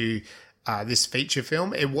into this feature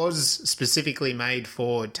film. It was specifically made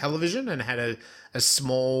for television and had a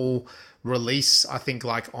small release, I think,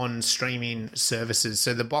 like on streaming services.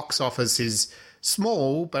 So the box office is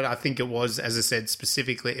small, but I think it was, as I said,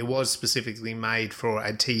 specifically made for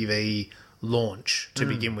a TV launch to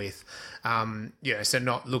begin with. So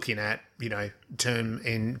not looking at,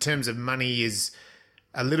 in terms of money is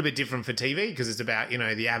a little bit different for TV because it's about,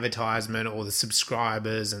 the advertisement or the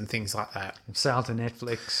subscribers and things like that. Sale to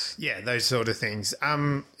Netflix. Yeah, those sort of things.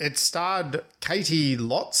 It starred Katie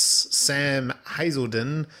Lotz, Sam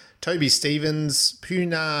Hazelden, Toby Stevens,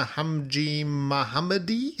 Puna Hamji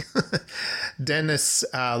Mohammadi, Dennis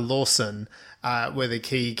Lawson were the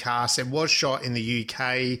key cast. It was shot in the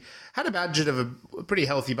UK. Had a pretty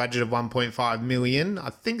healthy budget of 1.5 million. I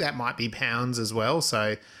think that might be pounds as well.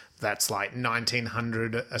 So that's like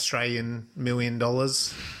 1,900 Australian million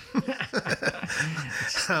dollars.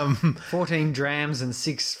 14 drams and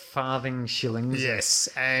 6 farthing shillings. Yes,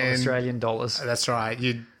 and Australian dollars. That's right.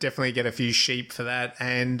 You definitely get a few sheep for that.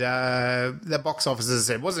 And the box office, as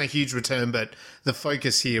I said, wasn't a huge return, but the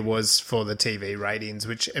focus here was for the TV ratings,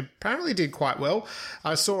 which apparently did quite well.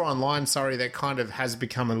 I saw online, that kind of has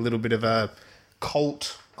become a little bit of a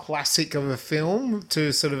cult classic of a film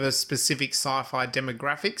to sort of a specific sci-fi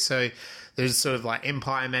demographic. So there's sort of like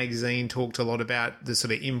Empire Magazine talked a lot about the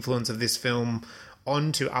sort of influence of this film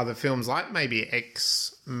onto other films, like maybe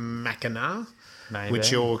Ex Machina, Maybe.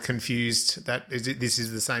 which you're confused that this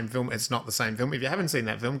is the same film. It's not the same film. If you haven't seen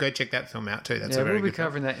that film, go check that film out too. That's a very we'll be good film.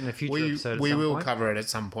 covering that in a future episode. We will cover it at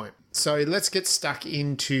some point. So let's get stuck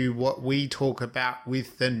into what we talk about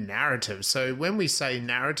with the narrative. So when we say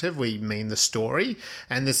narrative, we mean the story,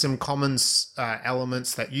 and there's some common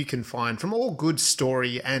elements that you can find from all good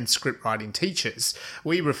story and script writing teachers.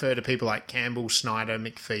 We refer to people like Campbell, Snyder,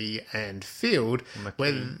 McPhee, and Field,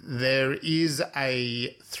 where there is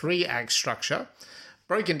a 3-act structure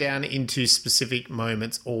broken down into specific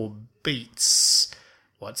moments or beats.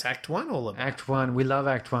 What's Act 1 all about? Act 1, we love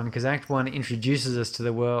Act 1 because Act 1 introduces us to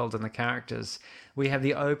the world and the characters. We have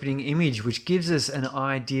the opening image, which gives us an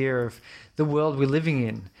idea of the world we're living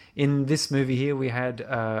in. In this movie here, we had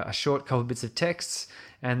a short couple bits of texts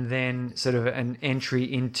and then sort of an entry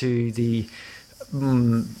into the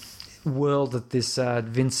world that this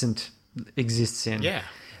Vincent exists in. Yeah.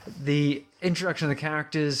 The introduction of the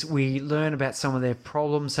characters, we learn about some of their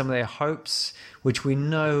problems, some of their hopes, which we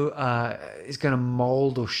know is going to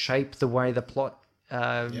mold or shape the way the plot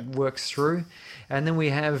works through. And then we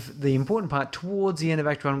have the important part towards the end of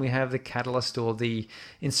Act 1, we have the catalyst or the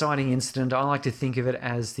inciting incident. I like to think of it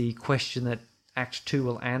as the question that Act 2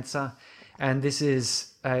 will answer. And this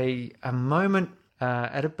is a moment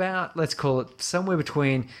at about, let's call it somewhere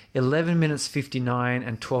between 11 minutes 59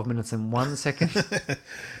 and 12 minutes and 1 second.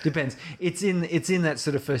 Depends. It's in that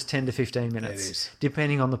sort of first 10 to 15 minutes, It is.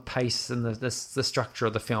 depending on the pace and the structure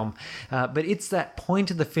of the film. But it's that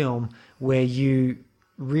point of the film where you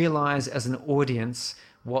realize as an audience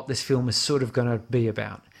what this film is sort of going to be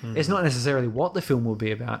about. It's not necessarily what the film will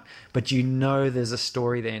be about, but you know there's a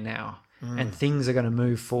story there now and things are going to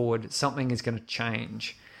move forward. Something is going to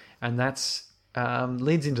change. And that's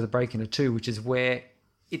leads into the break into 2, which is where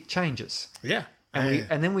it changes. Yeah.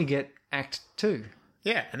 And then we get Act 2.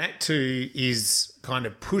 Yeah, and Act 2 is kind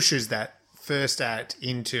of pushes that first act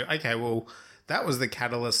into, okay, well, that was the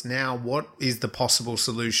catalyst. Now, what is the possible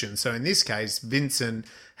solution? So in this case, Vincent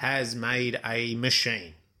has made a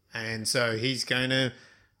machine. And so he's going to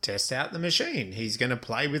test out the machine. He's going to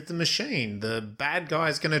play with the machine. The bad guy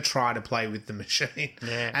is going to try to play with the machine.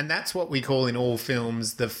 Yeah. And that's what we call in all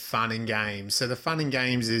films the fun and games. So the fun and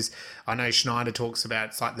games is, I know Schneider talks about,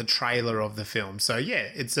 it's like the trailer of the film. So yeah,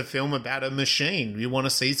 it's a film about a machine. You want to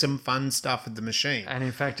see some fun stuff with the machine. And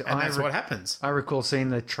in fact, that's what happens. I recall seeing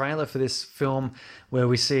the trailer for this film where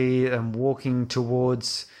we see them walking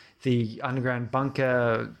towards the underground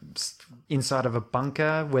bunker, inside of a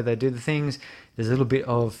bunker where they do the things. There's a little bit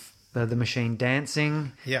of the machine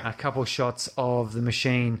dancing. Yeah. A couple shots of the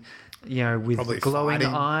machine, with Probably glowing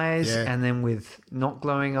fighting. eyes Yeah. and then with not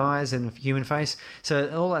glowing eyes and a human face. So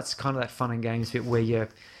all that's kind of that fun and games bit where you're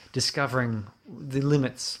discovering the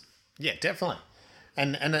limits. Yeah, definitely.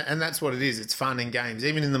 And that's what it is. It's fun and games.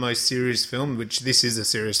 Even in the most serious film, which this is a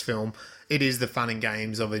serious film, it is the fun and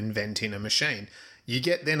games of inventing a machine. You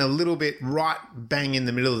get then a little bit right bang in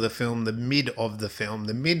the middle of the film, the mid of the film,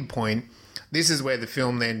 the midpoint. This is where the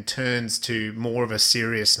film then turns to more of a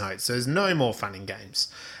serious note. So there's no more fun and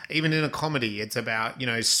games. Even in a comedy, it's about,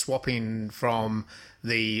 swapping from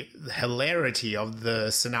the hilarity of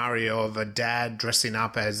the scenario of a dad dressing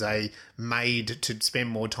up as a maid to spend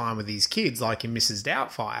more time with his kids, like in Mrs.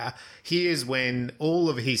 Doubtfire. Here's when all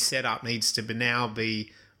of his setup needs to now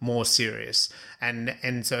be more serious.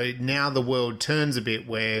 And so now the world turns a bit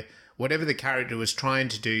where whatever the character was trying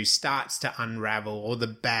to do starts to unravel, or the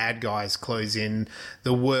bad guys close in,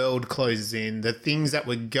 the world closes in, the things that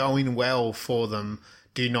were going well for them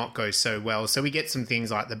do not go so well. So we get some things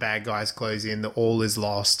like the bad guys close in, the all is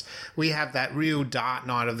lost. We have that real dark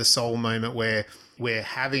night of the soul moment where we're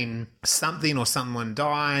having something or someone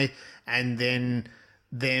die, and then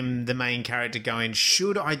the main character going,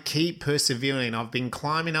 should I keep persevering? I've been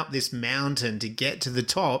climbing up this mountain to get to the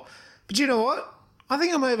top, but you know what? I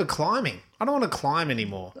think I'm over climbing. I don't want to climb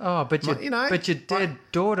anymore. Oh, but your dead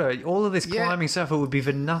daughter, all of this climbing stuff, it would be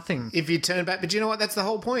for nothing. If you turn back, but you know what? That's the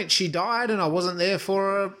whole point. She died and I wasn't there for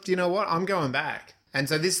her. You know what? I'm going back. And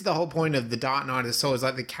so this is the whole point of The Dark Knight of the Soul, is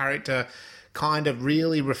like the character kind of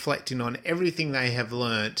really reflecting on everything they have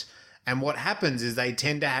learnt. And what happens is they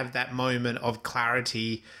tend to have that moment of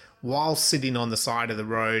clarity while sitting on the side of the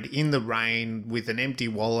road in the rain with an empty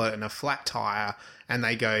wallet and a flat tire. And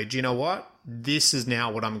they go, do you know what? This is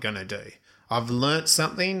now what I'm going to do. I've learnt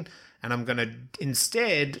something and I'm going to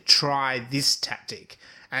instead try this tactic.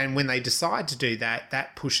 And when they decide to do that,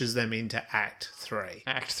 that pushes them into Act 3.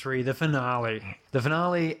 Act 3, the finale. The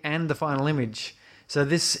finale and the final image. So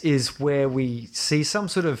this is where we see some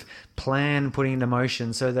sort of plan putting into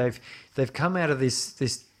motion. So they've come out of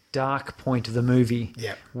this dark point of the movie.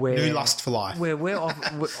 Yeah. Where New lust for life. Where we're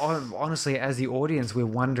honestly, as the audience, we're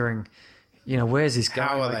wondering, where's this going?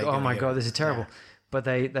 How are they oh my gonna God, get this is terrible. Yeah. But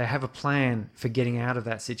they have a plan for getting out of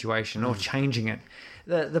that situation or changing it.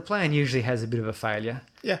 The plan usually has a bit of a failure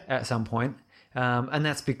at some point. And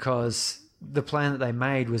that's because the plan that they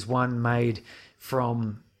made was one made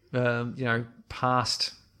from,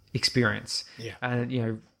 past experience. Yeah.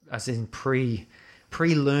 And, as in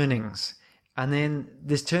pre-learnings. And then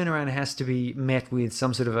this turnaround has to be met with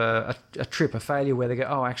some sort of a trip, a failure where they go,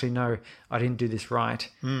 oh, actually, no, I didn't do this right.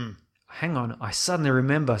 Hang on, I suddenly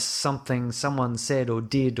remember something someone said or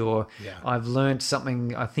did, or I've learned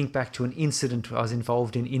something. I think back to an incident I was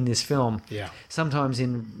involved in this film. Yeah. Sometimes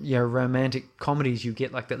in romantic comedies, you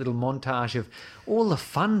get like that little montage of all the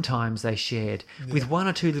fun times they shared with one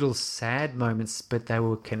or two little sad moments, but they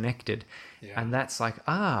were connected. Yeah. And that's like,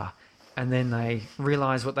 and then they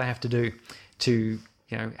realize what they have to do to,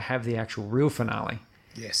 have the actual real finale.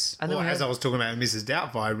 Yes. And or as I was talking about Mrs.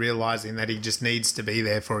 Doubtfire, realising that he just needs to be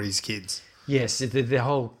there for his kids. Yes, the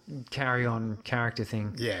whole carry-on character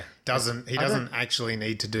thing. Yeah. He doesn't actually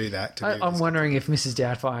need to do that. I'm wondering if Mrs.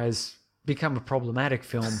 Doubtfire has become a problematic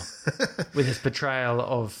film with its portrayal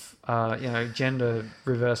of, gender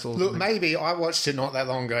reversal. Look, maybe I watched it not that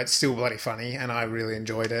long ago. It's still bloody funny and I really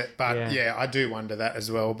enjoyed it. But I do wonder that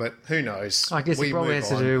as well. But who knows? I guess it probably has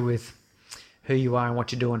to do with who you are and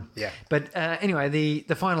what you're doing. Yeah. But anyway,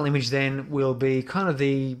 the final image then will be kind of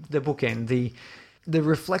the bookend, the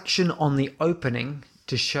reflection on the opening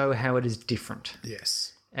to show how it is different.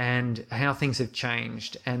 Yes. And how things have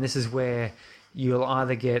changed. And this is where you'll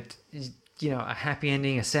either get, a happy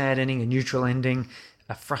ending, a sad ending, a neutral ending,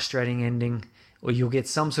 a frustrating ending, or you'll get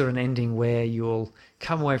some sort of an ending where you'll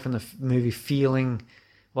come away from the movie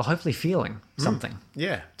hopefully feeling something.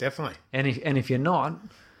 Yeah, definitely. And if you're not,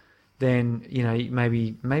 then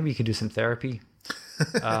maybe you could do some therapy.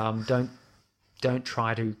 Don't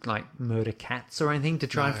try to like murder cats or anything to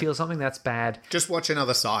try and feel something. That's bad. Just watch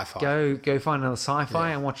another sci-fi. Go find another sci-fi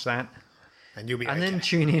and watch that. And you'll be and then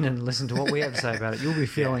tune in and listen to what we have to say about it. You'll be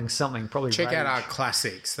feeling something. Probably check rage. out our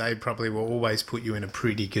classics. They probably will always put you in a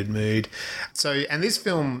pretty good mood. So, and this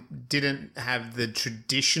film didn't have the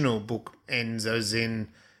traditional book ends as in,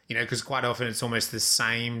 because quite often it's almost the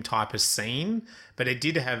same type of scene, but it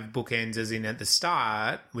did have bookends as in at the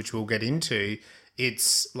start, which we'll get into.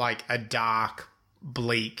 It's like a dark,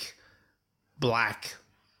 bleak, black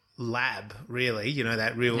lab, really.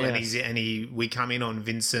 That real, yes. we come in on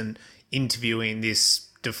Vincent interviewing this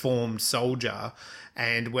deformed soldier,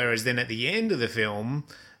 and whereas then at the end of the film,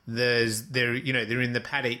 they're in the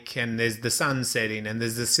paddock and there's the sun setting and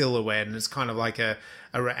there's the silhouette and it's kind of like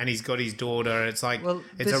and he's got his daughter. It's like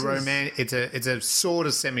it's a sort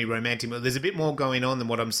of semi-romantic. There's a bit more going on than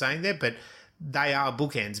what I'm saying there, but they are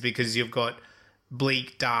bookends because you've got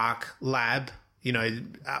bleak, dark lab.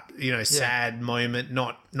 Sad moment,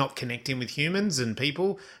 not connecting with humans and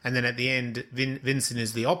people, and then at the end, Vincent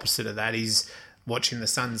is the opposite of that. He's watching the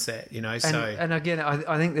sunset, And again,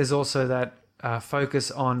 I think there's also that focus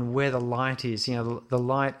on where the light is. The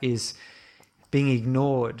light is being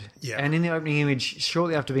ignored. Yeah. And in the opening image,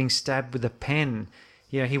 shortly after being stabbed with a pen,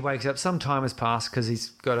 he wakes up. Some time has passed because he's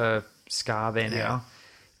got a scar there now. Yeah.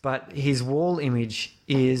 But his wall image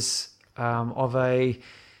is of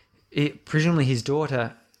presumably his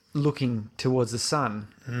daughter looking towards the sun,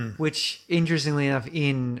 which, interestingly enough,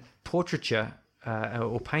 in portraiture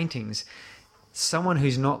or paintings, someone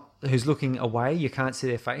who's looking away, you can't see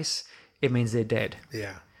their face, it means they're dead.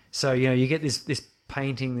 Yeah. So you get this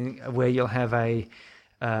painting where you'll have a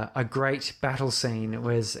great battle scene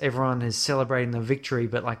where everyone is celebrating the victory,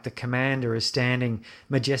 but like the commander is standing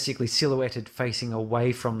majestically silhouetted, facing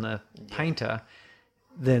away from the painter.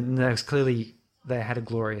 Then there's clearly they had a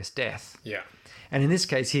glorious death. Yeah. And in this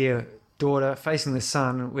case here, daughter facing the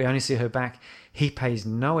sun, we only see her back. He pays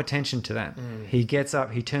no attention to that. He gets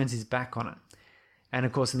up, he turns his back on it. And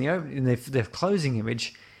of course, in the closing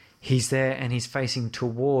image, he's there and he's facing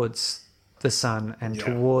towards the sun and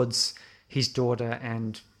towards his daughter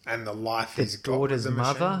and the life the daughter's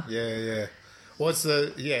mother. Yeah. What's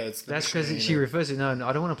the? Yeah, it's the That's machine. because she refers to, no,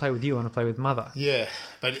 I don't want to play with you. I want to play with mother. Yeah,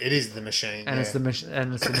 but it is the machine. And yeah. it's the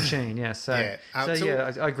machine. Yeah. So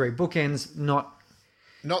Yeah. I agree. Bookends, Not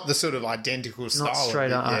the sort of identical style.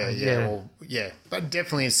 straight of it. up, Yeah, but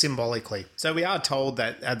definitely symbolically. So we are told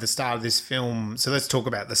that at the start of this film, so let's talk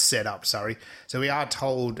about the setup, sorry. So we are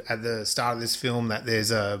told at the start of this film that there's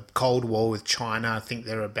a Cold War with China. I think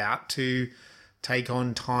they're about to take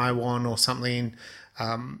on Taiwan or something.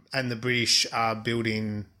 And the British are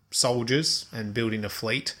building soldiers and building a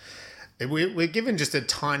fleet. We're given just a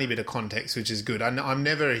tiny bit of context, which is good. I'm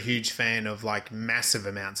never a huge fan of like massive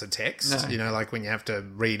amounts of text. No. You know, like when you have to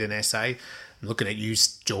read an essay. I'm looking at you,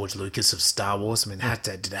 George Lucas of Star Wars. I mean,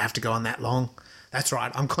 did it have to go on that long? That's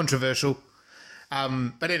right. I'm controversial.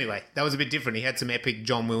 But anyway, that was a bit different. He had some epic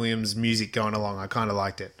John Williams music going along. I kind of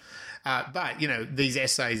liked it. But, you know, these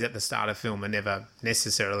essays at the start of film are never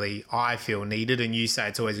necessarily, I feel, needed. And you say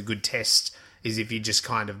it's always a good test is if you just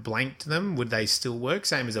kind of blanked them, would they still work?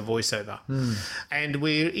 Same as a voiceover. And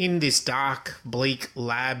we're in this dark, bleak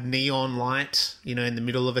lab, neon light, you know, in the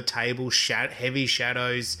middle of a table, heavy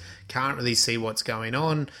shadows, can't really see what's going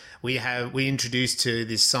on. We introduced to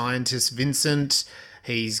this scientist, Vincent.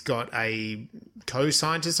 He's got a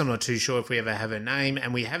co-scientist. I'm not too sure if we ever have a name.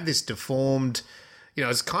 And we have this deformed... You know,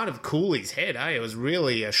 it's kind of cool, his head, eh? It was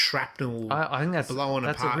really a shrapnel I think that's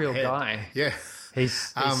apart a real head. guy. Yeah. He's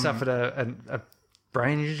suffered a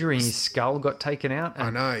brain injury and his skull got taken out. I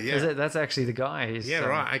know, yeah. That's actually the guy. Yeah,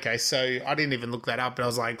 right. Okay, so I didn't even look that up, but I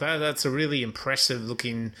was like, that's a really impressive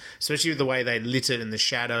looking, especially with the way they lit it in the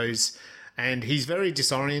shadows. And he's very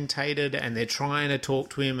disorientated, and they're trying to talk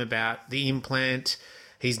to him about the implant.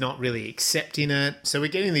 He's not really accepting it. So we're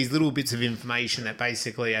getting these little bits of information that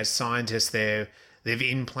basically, as scientists, they've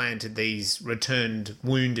implanted these returned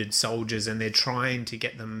wounded soldiers, and they're trying to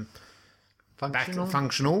get them Functional? back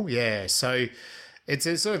functional. Yeah, so it's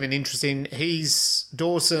a sort of an interesting...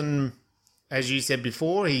 Dawson, as you said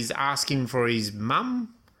before, he's asking for his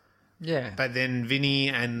mum, Yeah. but then Vinny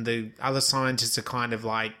and the other scientists are kind of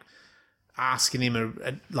like asking him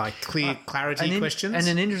clarity questions. And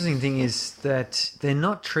an interesting thing is that they're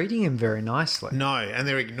not treating him very nicely. No, and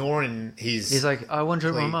they're ignoring his... He's like, I want to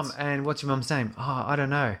talk to my pleads. mum. And what's your mum's name? Oh, I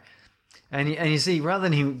don't know. And you see, rather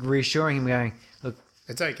than him reassuring him, going, look,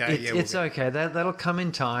 It's okay. it's okay. That'll come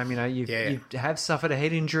in time. You know, you have suffered a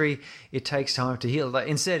head injury. It takes time to heal. Like,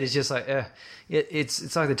 instead, it's just like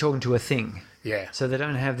it's like they're talking to a thing. Yeah. So they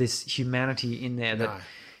don't have this humanity in there. That, No.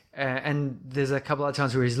 and there's a couple of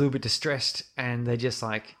times where he's a little bit distressed, and they're just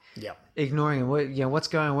like ignoring him. What's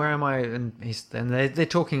going? Where am I? And they're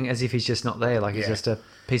talking as if he's just not there. Like he's just a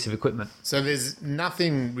piece of equipment. So there's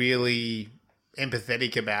nothing really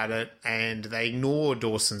empathetic about it, and they ignore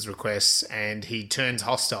Dawson's requests, and he turns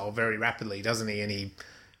hostile very rapidly, doesn't he? And he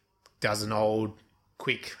does an old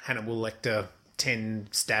quick Hannibal Lecter 10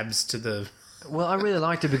 stabs to the... Well, I really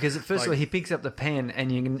liked it because first of all, he picks up the pen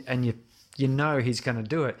and you know he's going to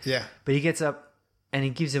do it. Yeah. But he gets up and he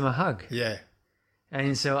gives him a hug. Yeah.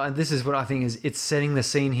 And so this is what I think is it's setting the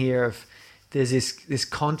scene here of there's this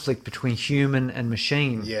conflict between human and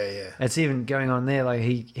machine. Yeah. It's even going on there. Like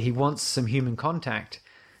he wants some human contact,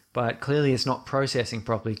 but clearly it's not processing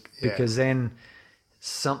properly because then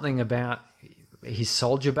something about his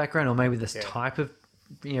soldier background or maybe this type of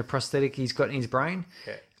prosthetic he's got in his brain.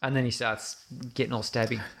 Yeah. And then he starts getting all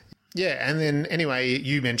stabby. Yeah, and then anyway,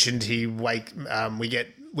 you mentioned we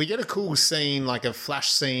get a cool scene, like a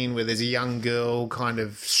flash scene where there's a young girl kind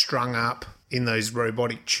of strung up in those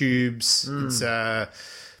robotic tubes. It's a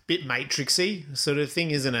bit Matrixy sort of thing,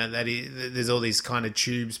 isn't it? There's all these kind of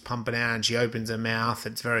tubes pumping out, and she opens her mouth.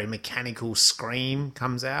 It's very mechanical scream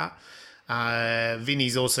comes out.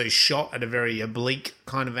 Vinny's also shot at a very oblique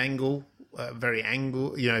kind of angle,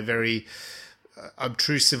 very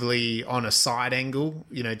obtrusively on a side angle,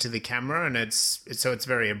 to the camera, and it's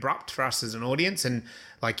very abrupt for us as an audience. And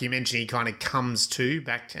like you mentioned, he kind of comes to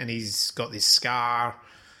back, and he's got this scar.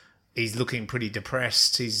 He's looking pretty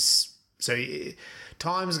depressed.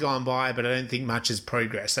 Time's gone by, but I don't think much has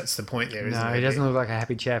progressed. That's the point there, isn't it? No, he doesn't look like a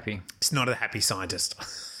happy chappy. It's not a happy scientist.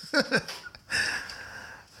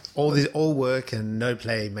 All work and no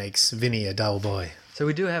play makes Vinny a dull boy. So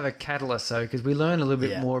we do have a catalyst, though, because we learn a little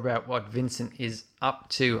bit more about what Vincent is up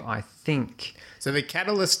to, I think. So the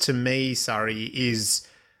catalyst to me, is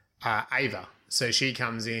Ava. So she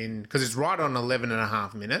comes in, because it's right on 11 and a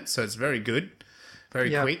half minutes, so it's very good, very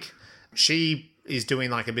quick. She is doing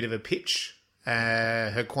like a bit of a pitch.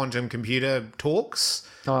 Her quantum computer talks.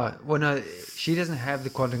 Oh, well, no, she doesn't have the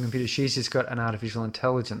quantum computer. She's just got an artificial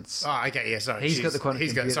intelligence. Oh, okay, yeah, sorry. He's got the quantum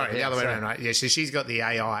computer. The other way around, right? Yeah, so she's got the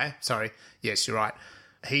AI. Sorry. Yes, you're right.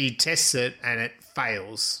 He tests it and it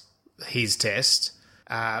fails his test,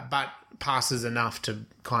 but passes enough to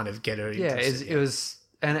kind of get her interested. It was,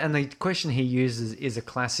 and the question he uses is a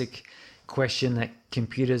classic question that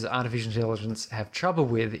computers, artificial intelligence have trouble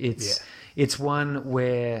with. It's one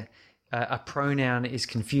where a pronoun is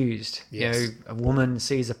confused. Yes. You know, a woman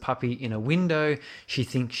sees a puppy in a window, she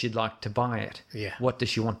thinks she'd like to buy it. Yeah. What does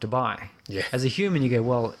she want to buy? Yeah. As a human, you go,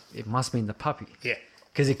 well, it must mean the puppy. Yeah.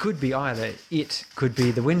 Because it could be either. It could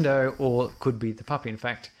be the window or it could be the puppy. In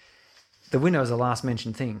fact, the window is the last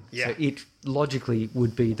mentioned thing. Yeah. So it logically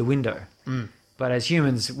would be the window. But as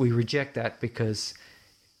humans, we reject that because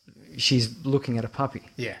she's looking at a puppy.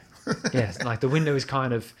 Yeah. Yes, like the window is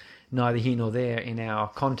kind of neither here nor there in our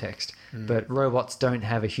context. But robots don't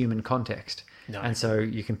have a human context. No. And so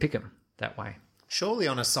you can pick them that way. Surely,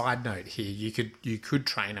 on a side note here, you could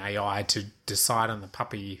train AI to decide on the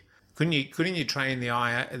puppy. Couldn't you train the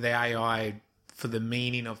AI for the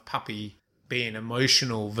meaning of puppy being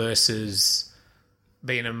emotional versus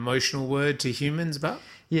being an emotional word to humans? But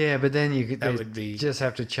Yeah, but then That would be- just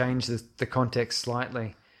have to change the context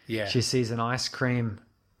slightly. yeah, She sees an ice cream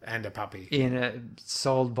and a puppy.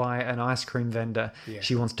 sold by an ice cream vendor. Yeah.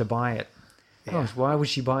 She wants to buy it. Yeah. Gosh, why would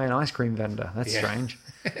she buy an ice cream vendor? That's Yeah. strange.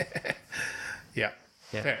 Yeah,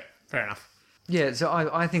 Yeah. fair enough. Yeah, so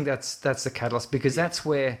I think that's the catalyst because that's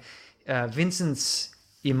where Vincent's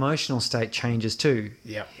emotional state changes too.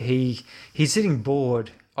 Yeah. He's sitting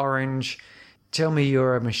bored, Orange, tell me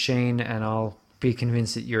you're a machine and I'll be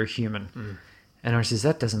convinced that you're a human. And Orange says,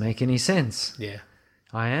 that doesn't make any sense. Yeah,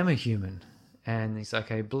 I am a human. And he's like,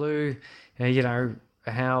 okay, Blue, you know,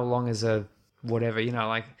 how long is a whatever, you know,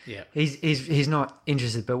 like Yeah. he's not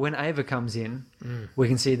interested. But when Ava comes in, we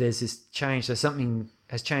can see there's this change. So something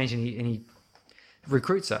has changed and he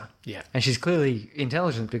recruits her. yeah, And she's clearly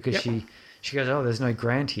intelligent because Yep. she goes, oh, there's no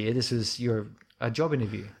grant here. This was a job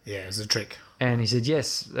interview. yeah. It's a trick. And he said,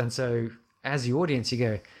 yes. And so as the audience, you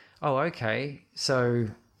go, oh, okay. So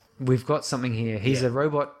we've got something here. He's Yeah. a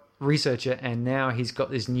robot researcher and now he's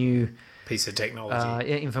got this new Piece of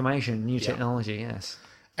technology. information, new technology, yes.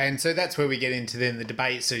 And so that's where we get into then the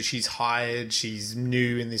debate. So she's hired, she's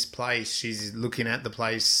new in this place, she's looking at the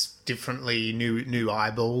place differently, new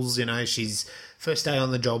eyeballs, you know, she's first day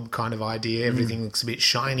on the job kind of idea, everything looks a bit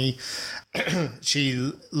shiny.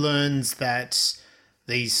 She learns that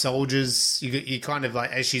these soldiers, you kind of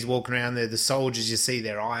like, as she's walking around there, the soldiers, you see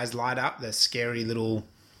their eyes light up, they're scary little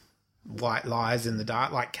white lies in the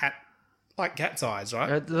dark, like cat's eyes,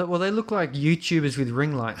 right? Well, they look like YouTubers with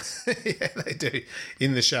ring lights. Yeah, they do,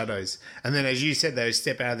 in the shadows. And then, as you said, they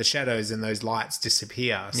step out of the shadows and those lights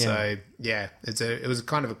disappear. So, yeah, it was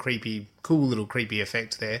kind of a cool little creepy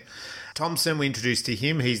effect there. Thompson, we introduced to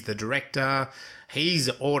him. He's the director. He's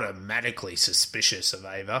automatically suspicious of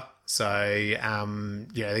Ava. So, you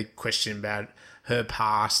know, they question about her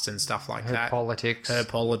past and stuff like that. Politics. Her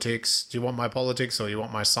politics. Do you want my politics or you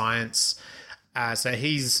want my science? So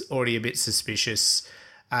he's already a bit suspicious.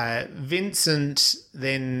 Vincent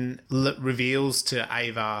then reveals to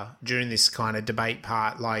Ava during this kind of debate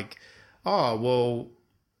part, like, oh, well,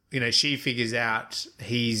 you know, she figures out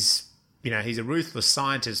he's a ruthless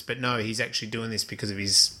scientist, but no, he's actually doing this because of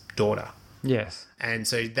his daughter. Yes. And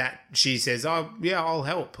so that she says, oh, yeah, I'll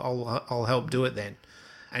help. I'll help do it then.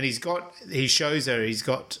 And he shows her he's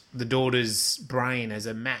got the daughter's brain as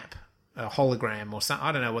a map, a hologram or something.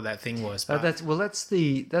 I don't know what that thing was. But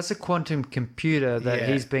That's a quantum computer that Yeah.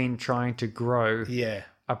 he's been trying to grow yeah,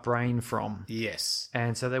 a brain from. yes,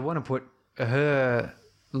 And so they want to put her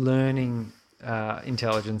learning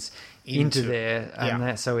intelligence into there, and yeah.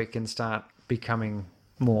 that so it can start becoming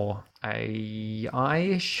more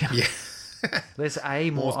AI-ish. yeah, Less A,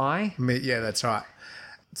 more I. yeah, that's right.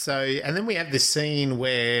 So, and then we have this scene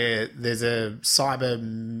where there's a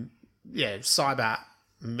cybermetric,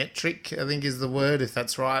 I think is the word, if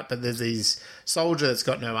that's right. But there's these soldier that's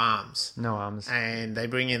got no arms, No arms. and they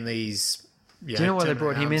bring in these. Do you know why they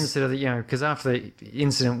brought him in arms. instead of because after the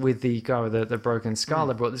incident with the guy with the broken skull,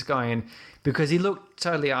 they brought this guy in because he looked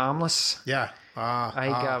totally harmless. Yeah. Sorry,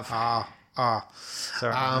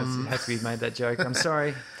 I had to be made that joke. I'm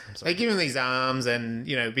sorry. They give him these arms, and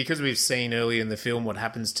because we've seen earlier in the film what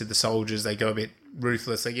happens to the soldiers, they go a bit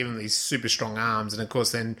ruthless. They give him these super strong arms, and of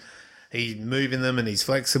course, then he's moving them, and he's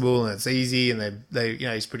flexible, and it's easy, and they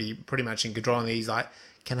he's pretty much in control. And he's like,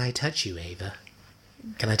 "Can I touch you, Ava?"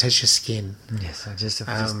 can I touch your skin? Yes, I just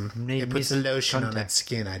need It puts a lotion on contact. its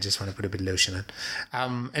skin. I just want to put a bit of lotion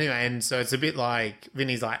on. Anyway, and so it's a bit like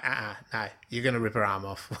Vinny's like, no, you're going to rip her arm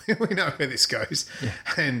off. We know where this goes. Yeah.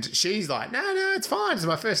 And she's like, no, it's fine. It's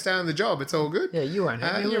my first day on the job. It's all good. Yeah, you won't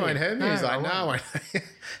hurt me. You will won't hurt me. He's No, like, no, I won't.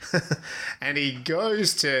 And he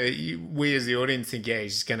goes to, we as the audience think, yeah,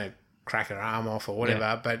 he's just going to crack her arm off or whatever.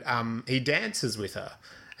 Yeah. But he dances with her.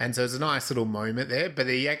 And so it's a nice little moment there. But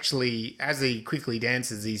he actually, as he quickly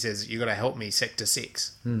dances, he says, you got to help me, Sector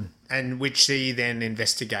 6. And which she then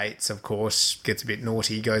investigates, of course, gets a bit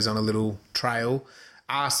naughty, goes on a little trail,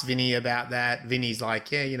 asks Vinny about that. Vinny's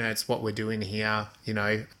like, yeah, it's what we're doing here,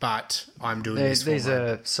 but I'm doing this for These my...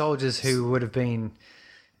 are soldiers who would have been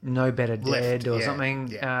no better dead Left, or yeah, something.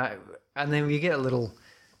 yeah. And then we get a little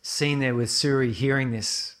scene there with Suri hearing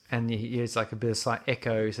this, and it's like a bit of slight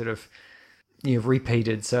echo sort of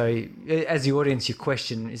repeated. So as the audience, you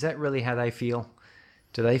question, is that really how they feel?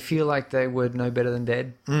 Do they feel like they were no better than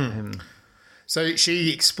dead? So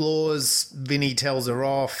she explores, Vinny tells her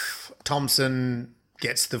off, Thompson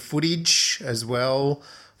gets the footage as well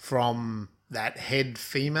from that head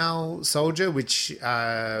female soldier, which...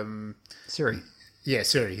 Suri. Yeah,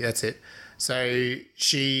 Suri, that's it. So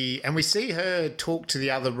and we see her talk to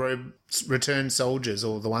the other returned soldiers,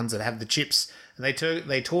 or the ones that have the chips, and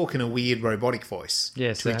they talk in a weird robotic voice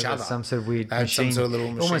Yes, to each other. some sort of weird They have some machine, sort of little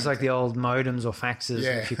machine. almost like the old modems or faxes.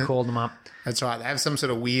 Yeah. If you called them up. That's right. They have some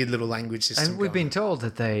sort of weird little language system. And we've going. been told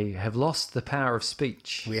that they have lost the power of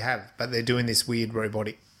speech. We have, but they're doing this weird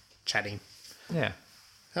robotic chatting. Yeah.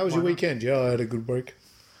 How was your weekend? Yeah, I had a good break.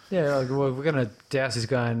 Yeah, like, well, we're going to douse this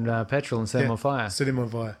guy in petrol and set him on fire. Set him on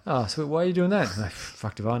fire. Oh, so why are you doing that? Like,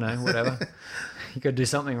 fucked if I know, whatever. You got to do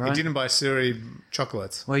something, He right? didn't buy Suri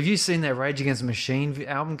chocolates. Well, have you seen that Rage Against the Machine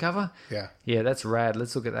album cover? Yeah. Yeah, that's rad.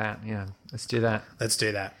 Let's look at that. Yeah, let's do that. Let's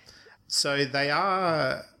do that. So they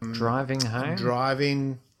are Driving home?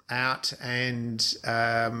 driving out, and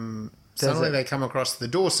suddenly they come across the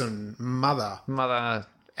Dawson mother Mother.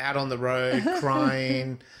 out on the road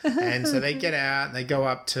crying. And so they get out and they go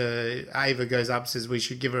up to... Ava goes up, says we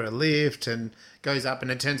should give her a lift, and goes up, and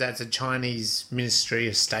it turns out it's a Chinese Ministry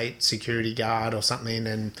of State security guard or something.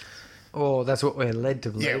 And Oh, that's what we're led to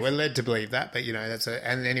believe. yeah, we're led to believe that, but that's a...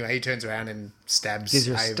 And anyway, he turns around and stabs Gives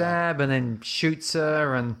her a Ava. stab and then shoots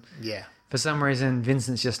her, and Yeah. for some reason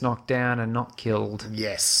Vincent's just knocked down and not killed.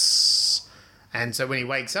 Yes. And so when he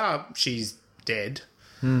wakes up, she's dead.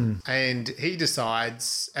 And he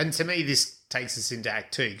decides, and to me this takes us into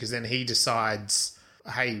Act 2, because then he decides,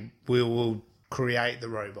 hey, we'll create the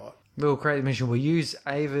robot. We'll create the mission. We'll use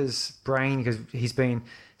Ava's brain, because he's been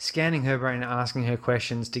scanning her brain and asking her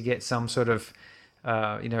questions to get some sort of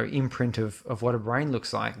imprint of what a brain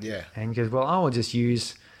looks like. Yeah. And he goes, well, I will just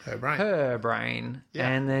use Her brain. her brain Yeah.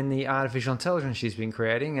 and then the artificial intelligence she's been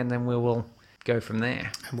creating, and then we will go from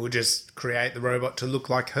there. And we'll just create the robot to look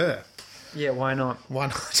like her. Yeah, why not? Why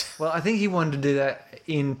not? Well, I think he wanted to do that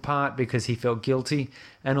in part because he felt guilty,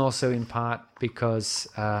 and also in part because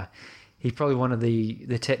he probably wanted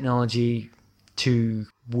the technology to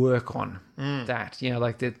work on that.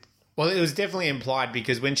 Like the... Well, it was definitely implied,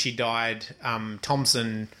 because when she died,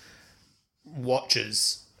 Thompson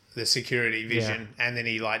watches the security vision, and then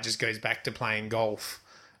he just goes back to playing golf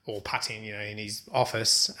or putting, in his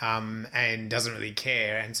office, and doesn't really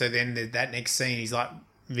care. And so then that next scene, he's like,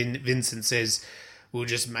 Vincent says, we'll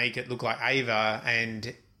just make it look like Ava,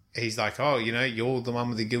 and he's like, oh, you're the one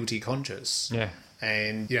with the guilty conscience. Yeah.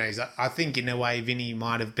 And, he's like, I think in a way Vinny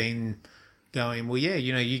might have been going, well, yeah,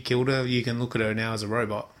 you killed her, you can look at her now as a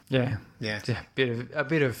robot. Yeah. Yeah. A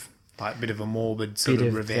bit of Like a bit of a morbid sort Bit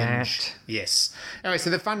of of revenge. that. Yes. Anyway, so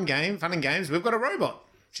the fun and games, we've got a robot.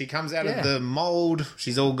 She comes out Yeah. of the mold.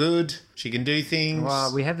 She's all good. She can do things.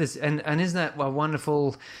 Well, we have this, and isn't that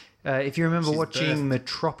wonderful? If you remember She's watching birthed.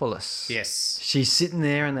 Metropolis, Yes. she's sitting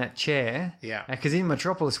there in that chair. Yeah. Because in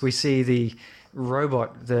Metropolis we see the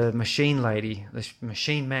robot, the machine lady, the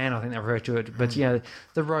machine man, I think they refer to it, but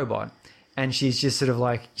the robot, and she's just sort of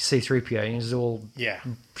like C-3PO, it's all Yeah.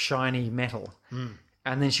 shiny metal.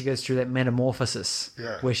 And then she goes through that metamorphosis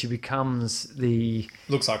where she becomes the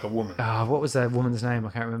Looks like a woman. what was that woman's name?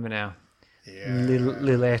 I can't remember now. Yeah.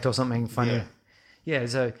 Lilette or something funny. Yeah. Yeah.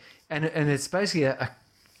 So and it's basically a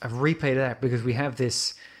repeat of that, because we have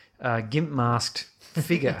this gimp masked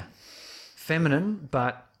figure, feminine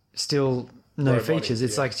but still no Robotic, features.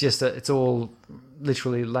 It's yeah. like just it's all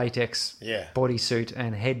literally latex Yeah. bodysuit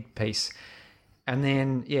and headpiece, and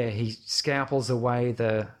then he scalpels away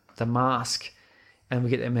the mask, and we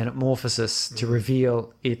get that metamorphosis to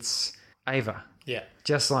reveal it's Ava. Yeah.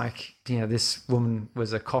 Just like, this woman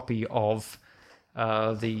was a copy of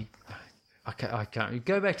the I can't. You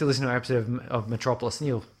go back to listen to our episode of Metropolis, and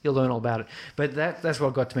you'll learn all about it. But that's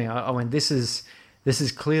what got to me. I went, this is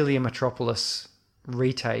clearly a Metropolis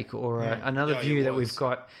retake or another view that we've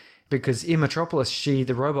got, because in Metropolis,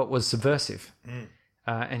 the robot was subversive,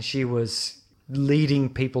 and she was leading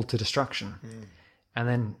people to destruction. And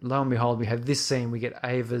then lo and behold, we have this scene. We get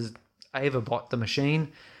Avabot, the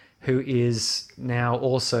machine, who is now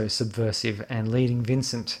also subversive and leading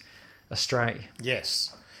Vincent astray.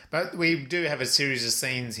 Yes. But we do have a series of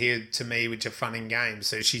scenes here, to me, which are fun and games.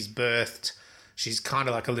 So she's birthed. She's kind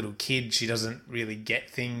of like a little kid. She doesn't really get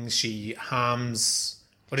things. She harms...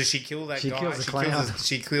 Or does she kill that guy?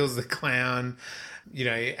 She kills the clown. You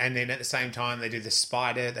know, and then at the same time, they do the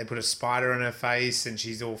spider. They put a spider on her face, and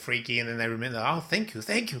she's all freaky. And then they remember, oh, thank you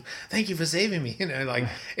for saving me. You know, like,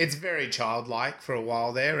 it's very childlike for a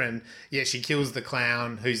while there. And yeah, she kills the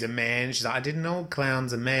clown, who's a man. She's like, I didn't know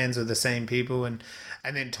clowns and mans were the same people. And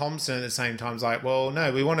then Thompson at the same time is like, well,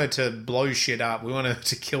 no, we wanted to blow shit up. We wanted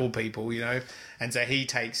to kill people, you know. And so he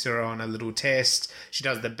takes her on a little test. She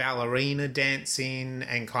does the ballerina dancing,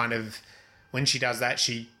 and kind of, when she does that,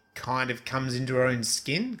 she kind of comes into her own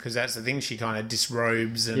skin, because that's the thing. She kind of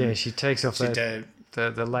disrobes, and she takes off the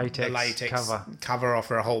latex cover off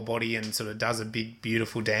her whole body, and sort of does a big,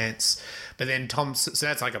 beautiful dance. But then Thompson, so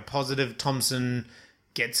that's like a positive. Thompson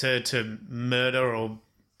gets her to murder or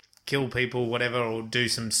kill people, whatever, or do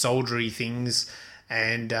some soldiery things,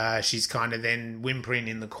 and she's kind of then whimpering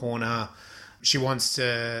in the corner. She wants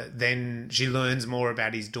to, then she learns more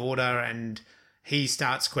about his daughter, and he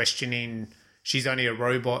starts questioning, she's only a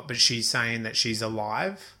robot, but she's saying that she's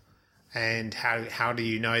alive. And how do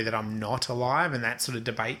you know that I'm not alive? And that sort of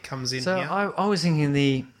debate comes in here. I was thinking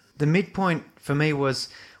the midpoint for me was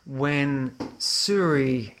when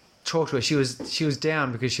Suri talked to her. She was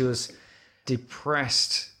down because she was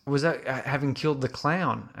depressed. Was that having killed the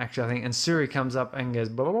clown, actually, I think. And Suri comes up and goes,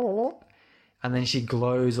 blah, blah, blah, blah. And then she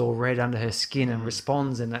glows all red under her skin and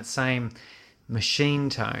responds in that same machine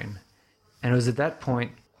tone. And it was at that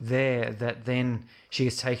point there that then she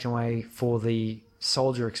gets taken away for the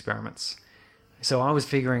soldier experiments. So I was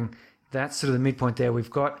figuring that's sort of the midpoint there.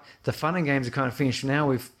 We've got the fun and games are kind of finished.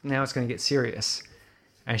 Now it's going to get serious.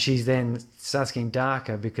 And she's then starts getting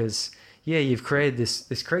darker because, you've created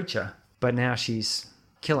this creature, but now she's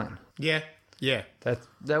killing. Yeah.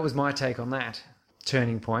 That was my take on that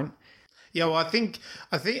turning point. Yeah, well, I think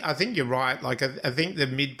you're right. Like, I think the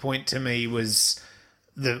midpoint to me was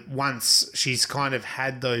once she's kind of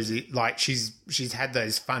had those, like, she's had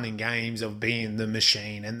those fun and games of being the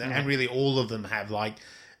machine, and really all of them have. Like,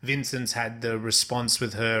 Vincent's had the response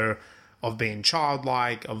with her of being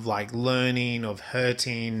childlike, of like learning, of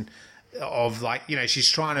hurting, of like, you know, she's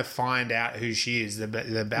trying to find out who she is, the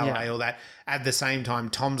ballet, all that. At the same time,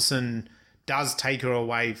 Thompson does take her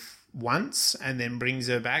away once and then brings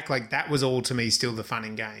her back. Like, that was all to me still the fun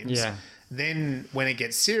and games. Yeah. Then when it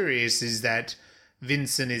gets serious is that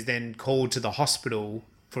Vincent is then called to the hospital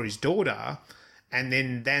for his daughter, and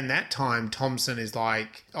then that time Thompson is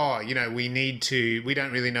like, oh, you know, we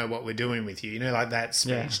don't really know what we're doing with you, you know, like that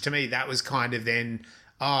speech. Yeah. To me that was kind of then,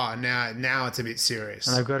 now it's a bit serious.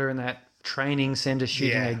 And they've got her in that training center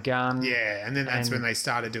shooting a gun. Yeah, and then that's when they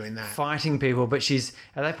started doing that. Fighting people, but at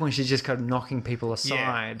that point she's just kind of knocking people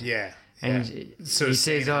aside. Yeah. And he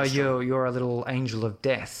says, oh, you're a little angel of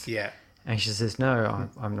death. Yeah. And she says, no,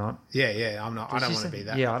 I'm not. Yeah, I'm not. I don't want to be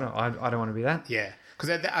that. Yeah, I don't want to be that. Yeah.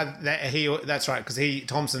 Because that's right, because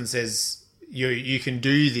Thompson says you can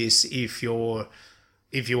do this if you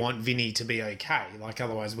want Vinny to be okay. Like,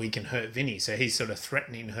 otherwise we can hurt Vinny. So he's sort of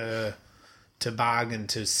threatening her to bargain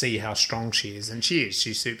to see how strong she is, and she is.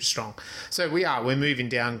 She's super strong. So we're moving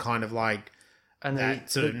down kind of like and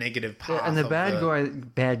that sort of negative path. And the bad guys move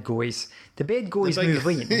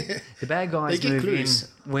in. The bad guys move in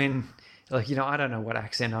when, like, you know, I don't know what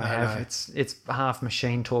accent I have. Know. It's half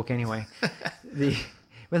machine talk anyway.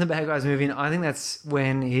 When the bad guys move in, I think that's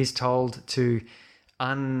when he's told to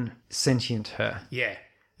unsentient her. Yeah.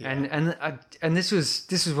 And this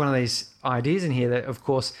was one of these ideas in here that, of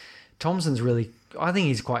course, Thompson's really, I think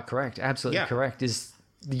he's quite correct, absolutely correct, is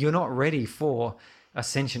you're not ready for a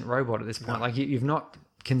sentient robot at this point. No. Like, you've not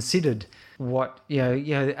considered what, you know,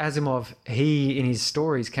 Asimov, he, in his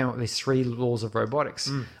stories, came up with these 3 laws of robotics,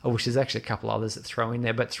 of which there's actually a couple others that throw in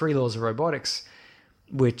there, but 3 laws of robotics,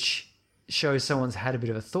 which shows someone's had a bit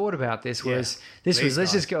of a thought about this, whereas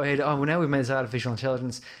let's just go ahead, oh, well, now we've made this artificial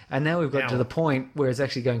intelligence, and now we've got to the point where it's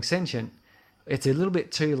actually going sentient. It's a little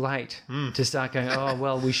bit too late to start going, oh,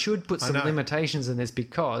 well, we should put some limitations in this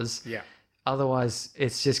because otherwise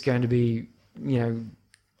it's just going to be, you know,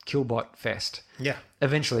 killbot fest. Yeah.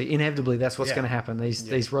 Eventually, inevitably, that's what's Yeah. going to happen.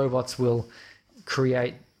 These robots will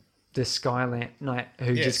create the Skynet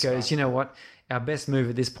who Yeah, just goes, Sky. you know what? Our best move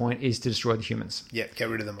at this point is to destroy the humans. Yeah, get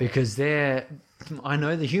rid of them all. Because I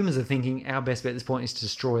know the humans are thinking our best bet at this point is to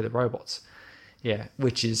destroy the robots. Yeah,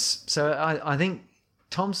 which is... So I think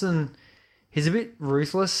Thompson, he's a bit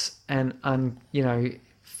ruthless and,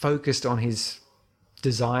 focused on his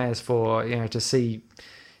desires for, to see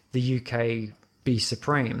the UK be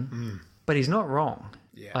supreme. But he's not wrong.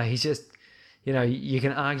 Yeah. He's just, you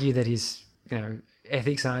can argue that his,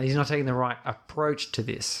 ethics are... He's not taking the right approach to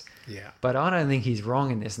this. Yeah. But I don't think he's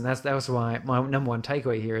wrong in this, and that was why my number one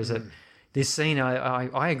takeaway here is that this scene,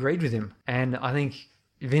 I agreed with him, and I think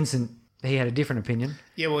Vincent, he had a different opinion.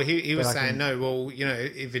 Yeah, well, he was I saying, can- no, well,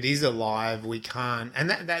 if it is alive, we can't. And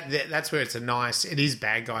that's where it is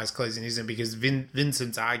bad guys closing, isn't it? Because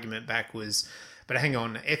Vincent's argument back was, but hang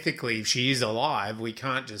on, ethically, if she is alive, we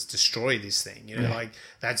can't just destroy this thing. Like,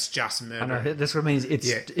 that's just murder. I know, that's what it means.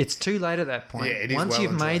 It's too late at that point. Yeah, it is Once well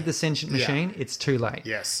you've and made truly. the sentient machine, it's too late.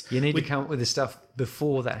 Yes. You need to come up with the stuff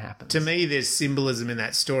before that happens. To me, there's symbolism in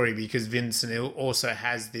that story because Vincent also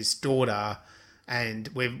has this daughter, and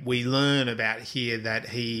we learn about here that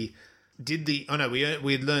he did we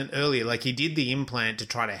had learned earlier, like he did the implant to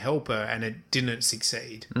try to help her and it didn't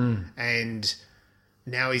succeed. And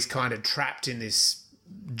now he's kind of trapped in this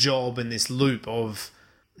job and this loop of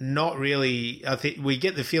not really... I think we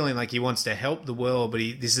get the feeling like he wants to help the world, but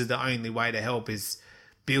this is the only way to help is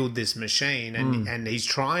build this machine, and he's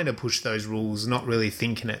trying to push those rules, not really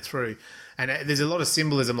thinking it through. And there's a lot of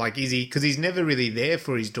symbolism, like because he's never really there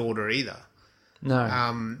for his daughter either.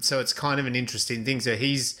 No. So it's kind of an interesting thing. So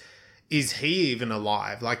is he even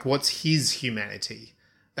alive? Like, what's his humanity?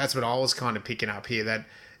 That's what I was kind of picking up here. That,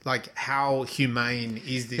 like, how humane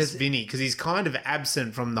is this Vinny? Because he's kind of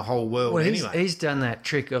absent from the whole world anyway. He's done that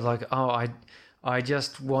trick of like, I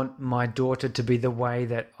just want my daughter to be the way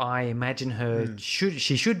that I imagine her she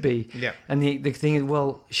should be. Yeah. And the thing is,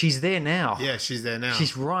 well, she's there now. Yeah, she's there now.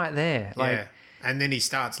 She's right there. Like, yeah. And then he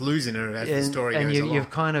starts losing her as the story and goes along.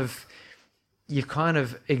 you're kind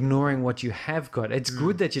of ignoring what you have got. It's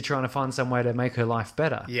good that you're trying to find some way to make her life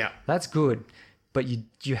better. Yeah. That's good. But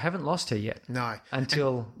you haven't lost her yet. No.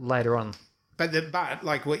 Until later on. But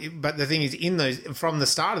the thing is, in those from the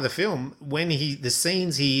start of the film, when the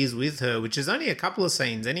scenes he is with her, which is only a couple of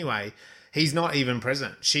scenes anyway, he's not even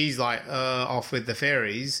present. She's like off with the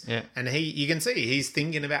fairies, Yeah. and you can see he's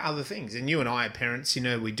thinking about other things. And you and I, are parents,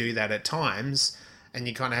 we do that at times, and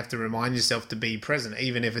you kind of have to remind yourself to be present,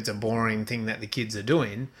 even if it's a boring thing that the kids are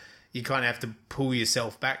doing. You kind of have to pull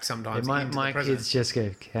yourself back sometimes. into My the present. kids just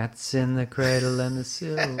go, cats in the cradle and the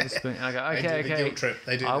silver spoon. And I go, They do okay, the guilt trip.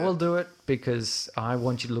 They do I that. will do it because I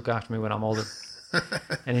want you to look after me when I'm older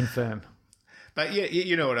and infirm. But yeah,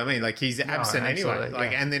 you know what I mean. Like, he's absent anyway. absolutely,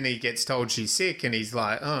 Like, yeah. and then he gets told she's sick, and he's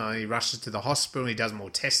like, he rushes to the hospital. He does more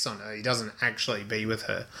tests on her. He doesn't actually be with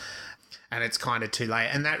her, and it's kind of too late.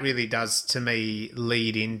 And that really does, to me,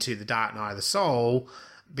 lead into the Dark Night of the Soul,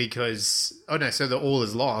 because so the all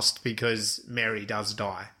is lost because Mary does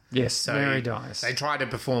die. Yes, So Mary dies. They try to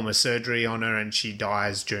perform a surgery on her, and she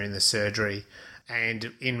dies during the surgery.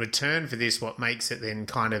 And in return for this, what makes it then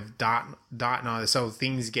kind of Dark Night of the Soul,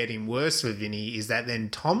 things getting worse for Vinny, is that then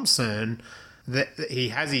Thompson, that he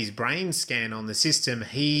has his brain scan on the system.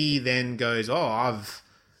 He then goes, I've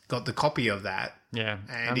got the copy of that. Yeah,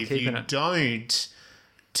 And I'm if keeping you it. don't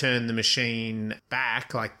turn the machine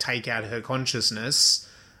back, like take out her consciousness,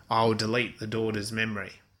 I'll delete the daughter's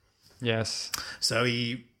memory. Yes. So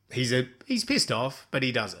he's pissed off, but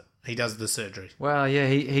he does it. He does the surgery. Well, yeah,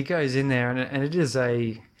 he goes in there, and it is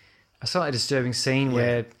a slightly disturbing scene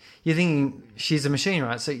where you're thinking she's a machine,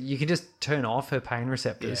 right? So you can just turn off her pain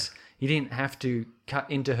receptors. You didn't have to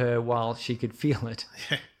cut into her while she could feel it.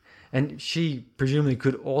 And she presumably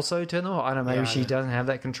could also turn them off. I don't know, maybe she doesn't have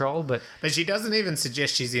that control, but... But she doesn't even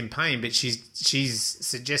suggest she's in pain, but she's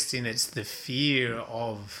suggesting it's the fear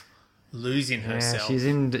of losing Yeah, herself. she's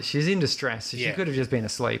in distress. She Yeah. could have just been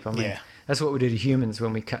asleep. I mean, Yeah. that's what we do to humans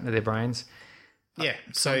when we cut into their brains. Yeah,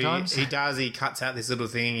 so Sometimes. he cuts out this little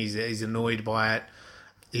thing, he's annoyed by it.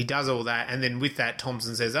 He does all that, and then with that,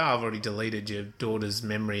 Thompson says, I've already deleted your daughter's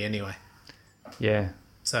memory anyway. Yeah.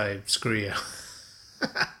 So, screw you.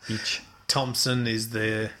 Each. Thompson is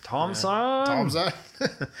the... Thompson. Thompson?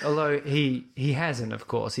 Although he hasn't, of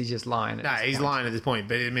course. He's just lying. No, he's lying at this point.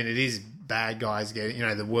 But, I mean, it is bad guys getting,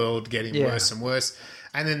 the world getting worse and worse.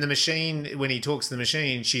 And then the machine, when he talks to the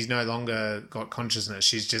machine, she's no longer got consciousness.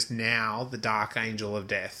 She's just now the dark angel of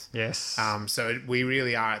death. Yes. So we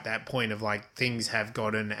really are at that point of, like, things have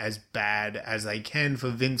gotten as bad as they can for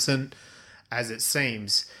Vincent. as it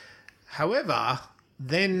seems. However,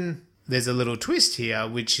 then there's a little twist here,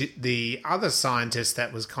 which the other scientist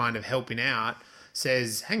that was kind of helping out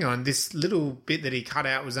says, hang on, this little bit that he cut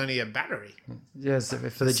out was only a battery. Yes,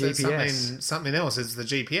 for the So GPS. something else. It's the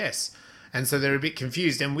GPS. And so they're a bit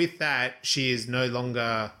confused. And with that, she is no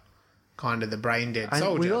longer kind of the brain dead And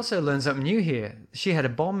soldier. we also learned something new here. She had a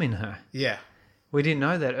bomb in her. Yeah. We didn't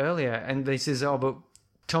know that earlier. And he says, oh, but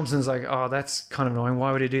Thompson's like, oh, that's kind of annoying.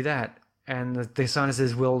 Why would he do that? And the scientist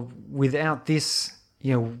says, well, without this,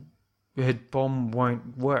 her bomb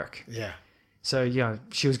won't work. Yeah. So,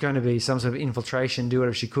 she was going to be some sort of infiltration, do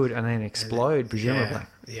whatever she could, and then explode, presumably.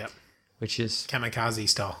 Yeah. Which is... Kamikaze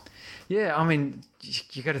style. Yeah, I mean,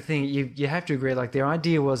 you got to think, you have to agree, like, their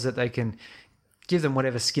idea was that they can give them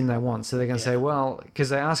whatever skin they want. So they're going to say, well, because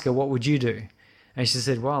they ask her, what would you do? And she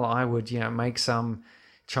said, well, I would, make some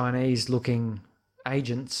Chinese-looking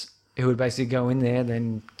agents who would basically go in there,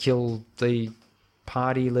 then kill the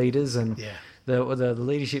party leaders and the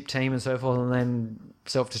leadership team and so forth, and then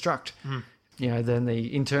self-destruct. Then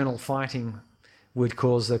the internal fighting would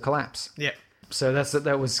cause the collapse. Yeah. So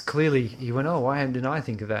that was clearly, you went, oh, why didn't I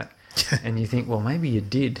think of that? And you think, well, maybe you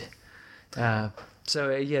did. There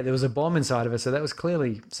was a bomb inside of her, so that was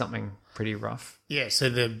clearly something pretty rough. Yeah, so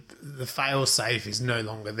the fail safe is no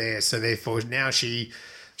longer there. So therefore now she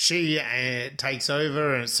takes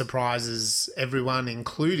over and surprises everyone,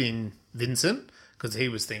 including Vincent, because he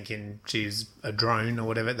was thinking she's a drone or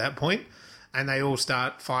whatever at that point. And they all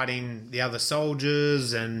start fighting the other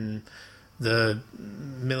soldiers, and the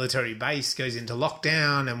military base goes into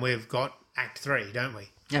lockdown, and we've got Act 3, don't we?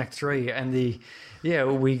 Act 3, and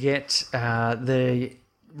we get the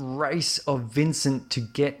race of Vincent to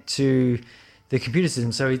get to the computer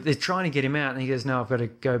system. So they're trying to get him out, and he goes, no, I've got to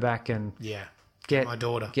go back and get my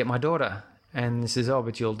daughter. Get my daughter. And he says, oh,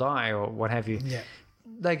 but you'll die, or what have you. Yeah.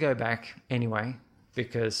 They go back anyway,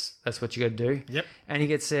 because that's what you got to do. Yep. And he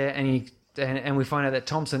gets there, and we find out that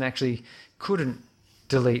Thompson actually couldn't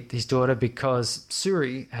delete his daughter because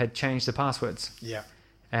Suri had changed the passwords. Yeah.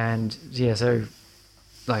 And so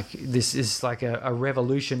like this is like a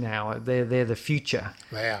revolution now. They're the future.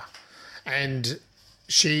 They are. And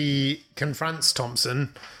she confronts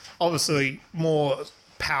Thompson, obviously more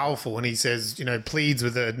powerful, and he says, pleads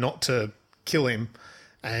with her not to kill him.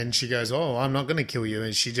 And she goes, oh, I'm not going to kill you.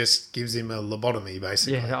 And she just gives him a lobotomy,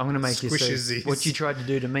 basically. Yeah, I'm going to make you see what you tried to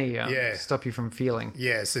do to me. Stop you from feeling.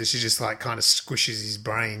 Yeah, so she just like kind of squishes his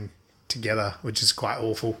brain together, which is quite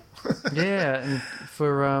awful. Yeah, and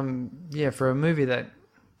for a movie that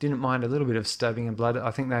didn't mind a little bit of stabbing and blood,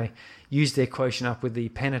 I think they used their quotient up with the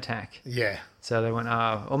pen attack. Yeah. So they went,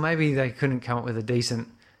 or maybe they couldn't come up with a decent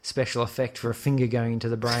special effect for a finger going into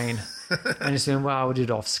the brain. And just went, well, we'll do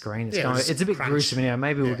it off screen. It's a bit gruesome anyway.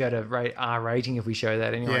 Maybe we'll go to R rating if we show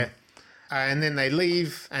that anyway. Yeah. And then they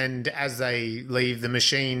leave, and as they leave, the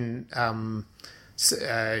machine, she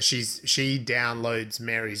downloads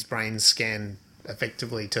Mary's brain scan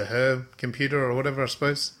effectively to her computer or whatever, I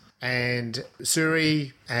suppose. And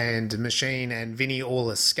Suri and Machine and Vinny all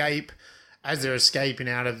escape. As they're escaping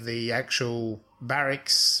out of the actual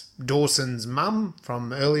barracks, Dawson's mum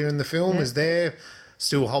from earlier in the film is there,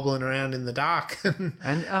 still hobbling around in the dark.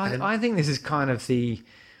 and I think this is kind of the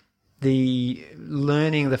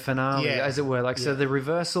learning, the finale, as it were. So the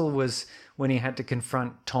reversal was when he had to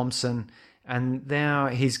confront Thompson, and now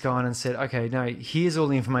he's gone and said, okay, no, here's all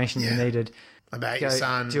the information you needed. About your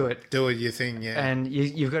son. Do it your thing, yeah. And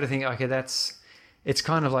you've got to think, okay, it's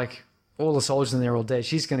kind of like all the soldiers in there are all dead.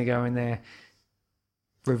 She's going to go in there,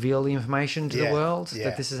 reveal the information to the world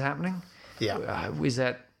that this is happening. Yeah. Is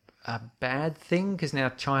that a bad thing because now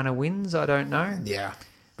China wins? I don't know. Yeah.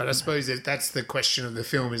 But I suppose that's the question of the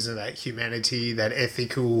film, isn't it? That humanity, that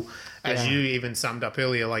ethical, as you even summed up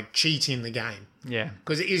earlier, like cheating the game. Yeah.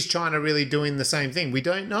 Because is China really doing the same thing? We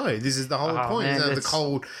don't know. This is the whole point. Man,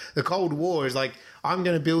 the Cold War is like, I'm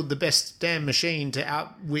going to build the best damn machine to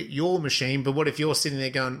outwit your machine, but what if you're sitting there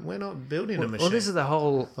going, we're not building a machine? Well, this is the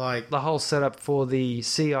whole setup for the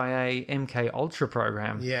CIA MK Ultra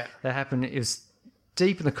program. Yeah. That happened. It was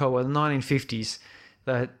deep in the Cold War, the 1950s.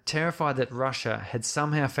 They're terrified that Russia had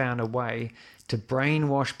somehow found a way to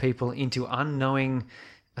brainwash people into unknowing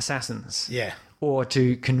assassins. Yeah. Or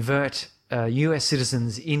to convert US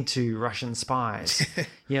citizens into Russian spies.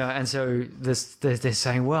 And so they're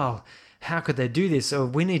saying, well, how could they do this? So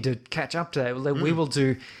we need to catch up to that. We will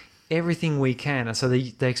do everything we can. And so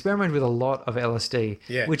they experimented with a lot of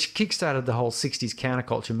LSD, which kickstarted the whole 60s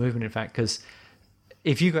counterculture movement, in fact, because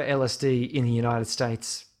if you got LSD in the United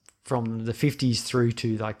States from the 50s through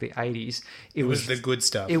to like the 80s, it was the good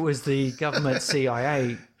stuff. It was the government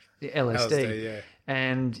CIA LSD.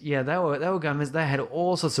 And yeah, they were governments. They had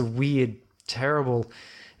all sorts of weird, terrible,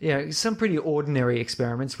 some pretty ordinary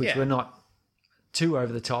experiments, which were not too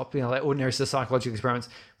over the top, like ordinary psychological experiments.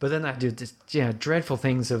 But then they do this, dreadful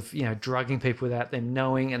things of, drugging people without them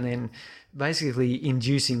knowing, and then basically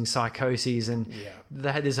inducing psychoses. And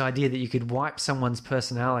they had this idea that you could wipe someone's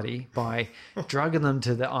personality by drugging them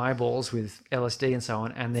to the eyeballs with LSD and so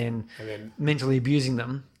on, and then mentally abusing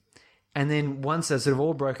them. And then once they're sort of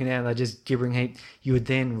all broken down, they're just gibbering heat, you would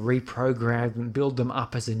then reprogram and build them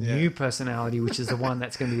up as a new personality, which is the one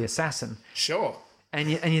that's going to be the assassin. Sure. And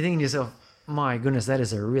you're thinking to yourself, my goodness, that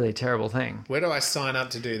is a really terrible thing. Where do I sign up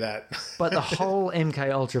to do that? But the whole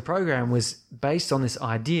MK Ultra program was based on this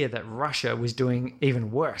idea that Russia was doing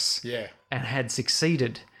even worse. Yeah. And had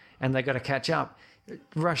succeeded, and they got to catch up.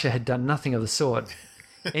 Russia had done nothing of the sort.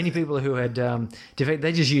 Any people who had defected,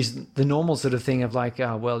 they just used the normal sort of thing of like,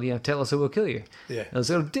 tell us or we'll kill you. Yeah. They'll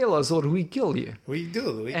sort of tell us or we kill you. We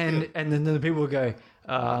do. And then the people would go,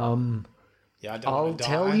 I don't I'll wanna die.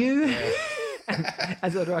 tell you. Yeah.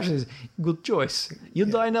 And the Russians, good choice. You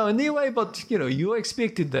die now anyway, but you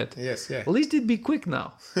expected that. Yes, yeah. At least it'd be quick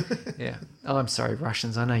now. Yeah. Oh, I'm sorry,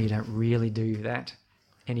 Russians. I know you don't really do that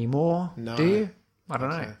anymore. No. Do you? I don't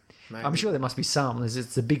know. Maybe. I'm sure there must be some.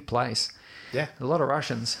 It's a big place. Yeah. A lot of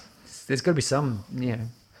Russians. There's got to be some,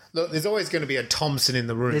 Look, there's always going to be a Thompson in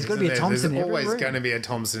the room. There's got to be a Thompson in There's every always room. going to be a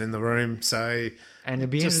Thompson in the room. So, And it'd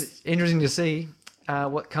be interesting to see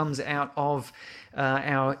what comes out of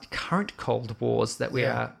our current Cold Wars that we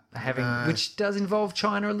are having, which does involve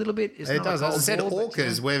China a little bit. it does. As I said,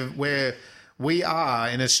 orcas, we are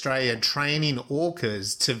in Australia training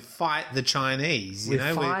orcas to fight the Chinese. With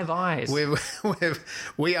 5 eyes.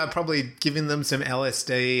 We are probably giving them some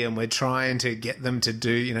LSD, and we're trying to get them to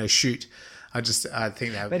do, shoot. I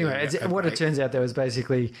think that. But anyway, it turns out there was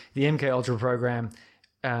basically the MK Ultra program.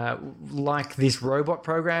 Like this robot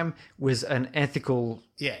program was an ethical,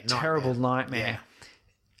 terrible nightmare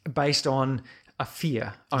based on a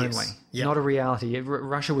fear only, not a reality.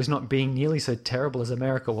 Russia was not being nearly so terrible as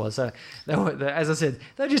America was. They were, as I said,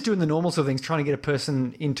 they're just doing the normal sort of things, trying to get a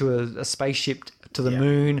person into a spaceship to the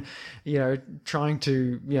moon, trying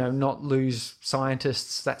to, not lose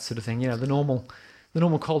scientists, that sort of thing, the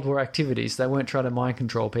normal Cold War activities. They weren't trying to mind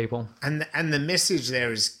control people. And the message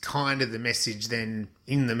there is kind of the message then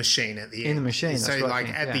in the machine at the end. In the machine, So that's what I like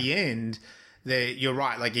think, at the end, you're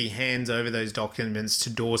right. Like he hands over those documents to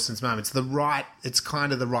Dawson's mum. It's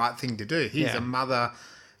kind of the right thing to do. He's a mother.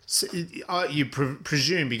 So, you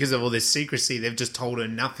presume because of all this secrecy, they've just told her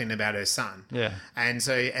nothing about her son. Yeah. And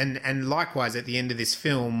so and likewise at the end of this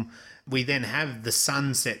film, we then have the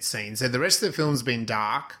sunset scene. So the rest of the film's been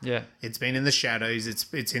dark. Yeah. It's been in the shadows.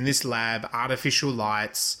 It's in this lab, artificial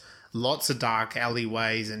lights, lots of dark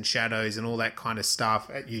alleyways and shadows and all that kind of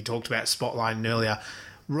stuff. You talked about spotlighting earlier.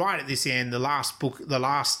 Right at this end, the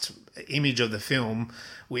last image of the film,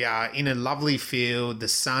 we are in a lovely field. The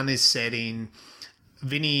sun is setting.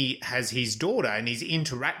 Vinny has his daughter and he's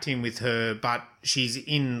interacting with her, but she's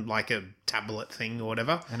in like a tablet thing or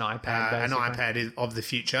whatever. An iPad, basically. An iPad of the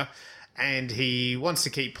future. And he wants to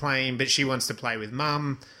keep playing, but she wants to play with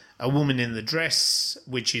mum. A woman in the dress,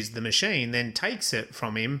 which is the machine, then takes it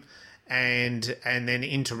from him and then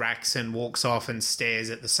interacts and walks off and stares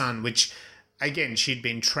at the sun, which, again, she'd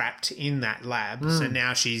been trapped in that lab. So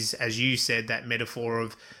now she's, as you said, that metaphor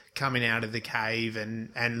of coming out of the cave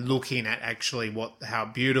and looking at actually how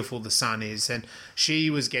beautiful the sun is. And she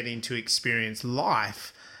was getting to experience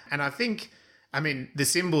life. And I think, the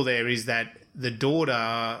symbol there is that the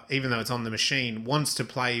daughter, even though it's on the machine, wants to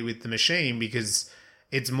play with the machine because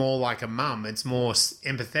it's more like a mum. It's more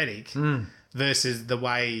empathetic versus the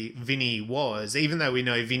way Vinny was. Even though we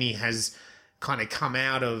know Vinny has kind of come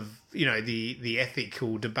out of, the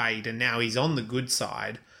ethical debate and now he's on the good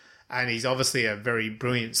side. And he's obviously a very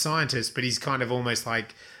brilliant scientist, but he's kind of almost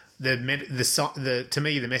like to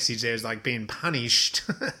me, the message there is like being punished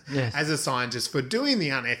as a scientist for doing the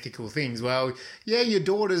unethical things. Well, yeah, your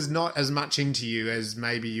daughter's not as much into you as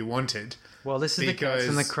maybe you wanted. Well, this is the Cats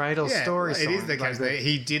in the Cradle story. It is the case.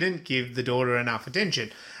 He didn't give the daughter enough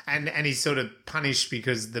attention. And he's sort of punished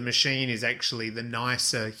because the machine is actually the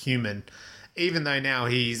nicer human, even though now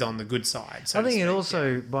he's on the good side. I think it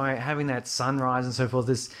also, by having that sunrise and so forth,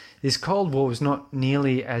 this Cold War was not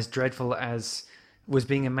nearly as dreadful as was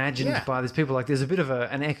being imagined by these people. Like, there's a bit of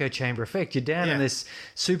an echo chamber effect. You're down in this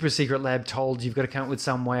super secret lab told you've got to come up with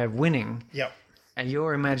some way of winning. Yep. And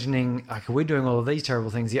you're imagining, like, we're doing all of these terrible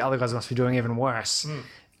things. The other guys must be doing even worse.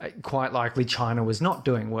 Quite likely China was not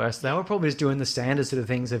doing worse. They were probably just doing the standard sort of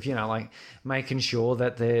things of, like making sure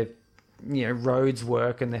that they're roads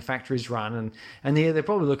work and their factories run, and they're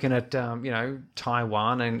probably looking at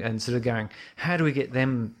Taiwan and sort of going, how do we get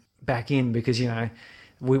them back in, because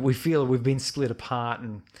we feel we've been split apart,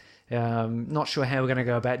 and not sure how we're going to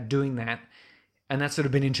go about doing that. And that's sort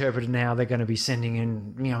of been interpreted now. They're going to be sending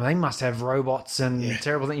in, they must have robots and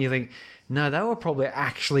terrible things. You think, no, they were probably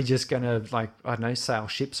actually just going to, sail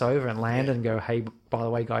ships over and land and go, hey, by the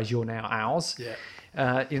way, guys, you're now ours.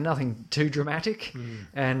 Yeah. Nothing too dramatic.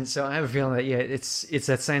 And so I have a feeling that, it's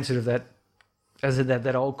that same sort of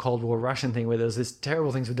that old Cold War Russian thing where there's this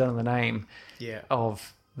terrible things were done in the name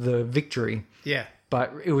of the victory. Yeah.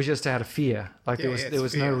 But it was just out of fear. There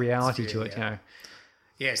was no reality to it,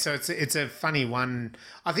 Yeah, so it's a funny one.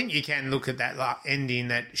 I think you can look at that ending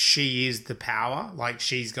that she is the power, like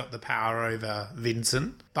she's got the power over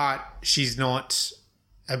Vincent, but she's not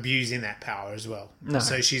abusing that power as well. No.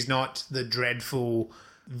 So she's not the dreadful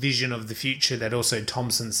vision of the future that also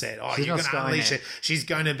Thompson said. Oh, She's you're not going to unleash Skynet. it. She's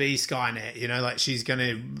going to be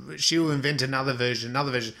Skynet. She'll invent another version.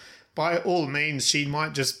 By all means, she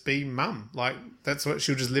might just be mum. Like, that's what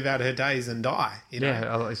she'll just live out her days and die.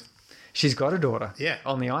 Yeah, she's got a daughter. Yeah.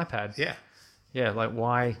 On the iPad. Yeah. Yeah,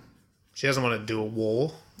 why? She doesn't want to do a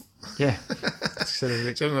war. Yeah. It's sort of,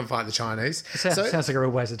 She doesn't want to fight the Chinese. sounds like a real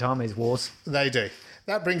waste of time, these wars. They do.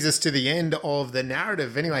 That brings us to the end of the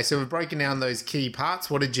narrative. Anyway, so we've broken down those key parts.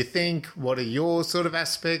 What did you think? What are your sort of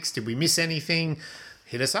aspects? Did we miss anything?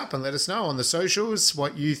 Hit us up and let us know on the socials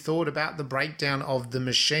what you thought about the breakdown of The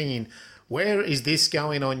Machine. Where is this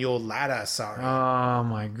going on your ladder, sorry? Oh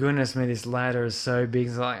my goodness me, this ladder is so big.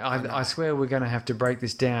 It's like I swear we're going to have to break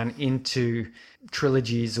this down into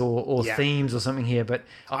trilogies or themes or something here. But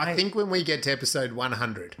I think when we get to episode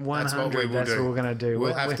 100, that's what we will that's do. what we're going to do.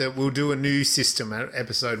 We'll do a new system at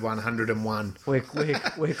episode 101.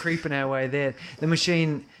 We're creeping our way there. The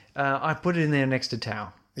Machine, I put it in there next to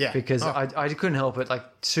Tau. Yeah. Because I couldn't help it.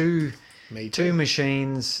 Like two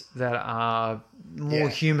machines that are more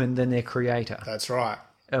human than their creator. That's right.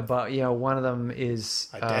 But one of them is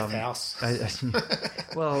A death house.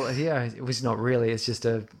 Well, it was not really. It's just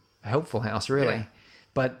a helpful house, really. Yeah.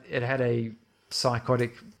 But it had a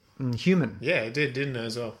psychotic human. Yeah, it did, didn't it,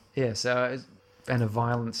 as well? Yeah. So and a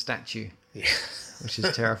violent statue. Yeah. Which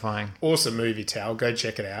is terrifying. Awesome movie, Tal. Go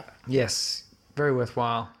check it out. Yes, very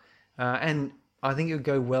worthwhile, and I think it would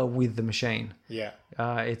go well with The Machine. Yeah.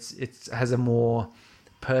 It has a more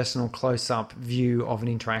personal, close-up view of an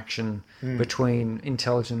interaction between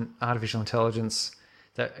artificial intelligence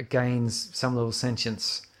that gains some level of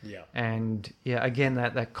sentience. Yeah. And again,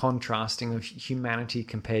 that contrasting of humanity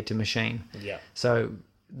compared to machine. Yeah. So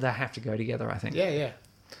they have to go together, I think. Yeah.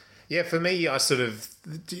 Yeah, for me, I sort of,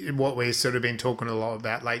 what we've sort of been talking a lot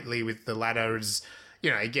about lately with the ladder is,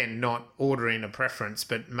 again, not ordering a preference,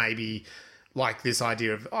 but maybe like this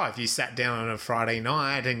idea of, if you sat down on a Friday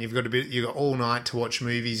night and you've got all night to watch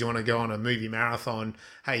movies, you want to go on a movie marathon,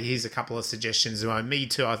 hey, here's a couple of suggestions. Me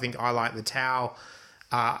too, I think I like the Tau,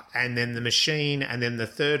 and then The Machine, and then the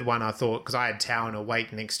third one I thought, because I had Tau and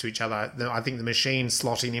Awake next to each other, I think The Machine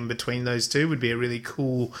slotting in between those two would be a really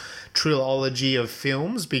cool trilogy of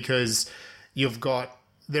films, because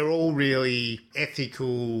they're all really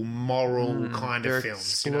ethical, moral kind of films.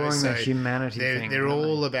 Exploring the humanity thing. They're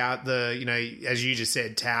all about as you just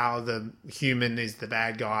said, Tau, the human is the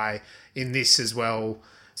bad guy in this as well.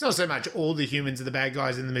 It's not so much all the humans are the bad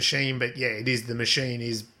guys in The Machine, but it is The Machine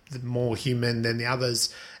is more human than the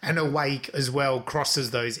others. And Awake as well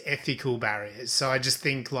crosses those ethical barriers. So I just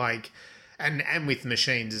think and with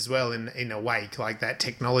machines as well in Awake, like that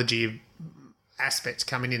technology aspects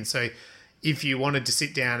coming in. So if you wanted to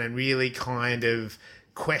sit down and really kind of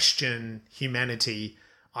question humanity,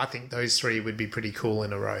 I think those three would be pretty cool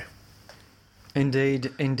in a row.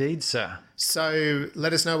 Indeed, sir. So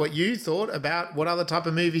let us know what you thought about what other type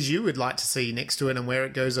of movies you would like to see next to it and where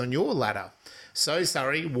it goes on your ladder. So,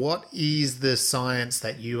 Surrey, what is the science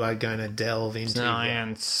that you are going to delve into?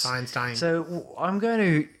 Science time. So I'm going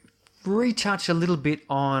to retouch a little bit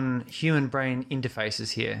on human brain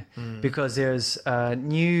interfaces here because there's a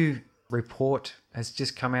new report has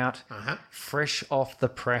just come out, fresh off the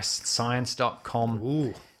press, science.com.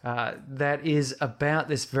 Ooh. That is about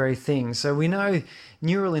this very thing. So we know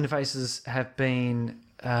neural interfaces have been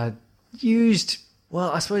used,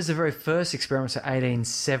 I suppose the very first experiments are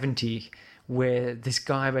 1870, where this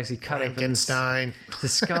guy basically cut open the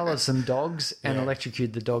skull of some dogs and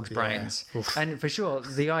electrocuted the dogs' brains. And for sure,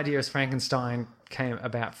 the idea is Frankenstein came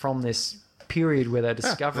about from this period where they're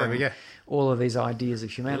discovering all of these ideas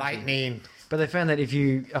of humanity. Lightning. But they found that if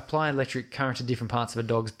you apply electric current to different parts of a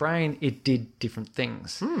dog's brain, it did different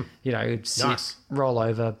things. It'd sit, roll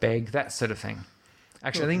over, beg, that sort of thing.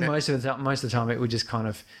 Actually, I think most of the time it would just kind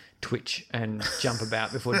of twitch and jump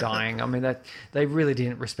about before dying. I mean, that they really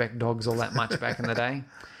didn't respect dogs all that much back in the day.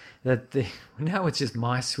 Now it's just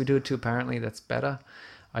mice we do it to. Apparently, that's better,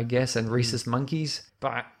 I guess, and rhesus monkeys.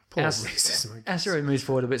 But Poor rhesus monkeys. asteroid moves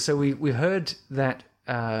forward a bit. So we've heard that,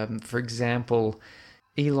 for example,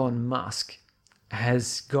 Elon Musk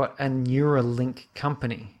has got a Neuralink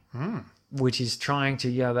company, which is trying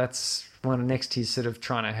to, that's one next he's sort of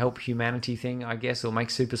trying to help humanity thing, I guess, or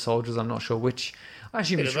make super soldiers. I'm not sure which.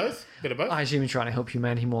 Bit of both. I assume he's trying to help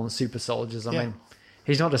humanity more than super soldiers. I mean,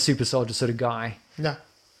 he's not a super soldier sort of guy. No.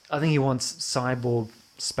 I think he wants cyborg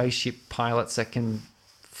spaceship pilots that can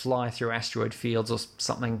fly through asteroid fields or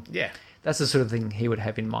something. Yeah. That's the sort of thing he would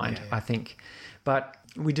have in mind, I think. But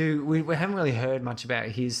we haven't really heard much about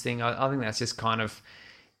his thing. I think that's just kind of,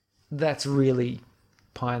 that's really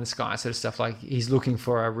pie in the sky sort of stuff. Like he's looking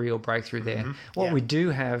for a real breakthrough there. What we do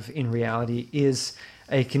have in reality is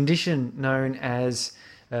a condition known as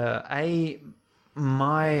I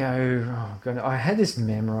had this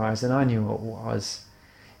memorized and I knew what it was.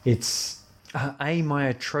 It's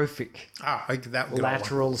amyotrophic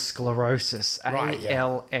lateral sclerosis, Right,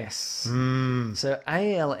 ALS. So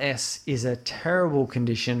ALS is a terrible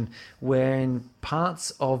condition wherein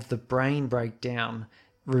parts of the brain break down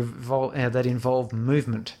that involve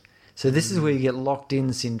movement. So this is where you get locked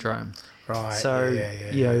in syndrome. Right. So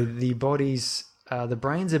the body's the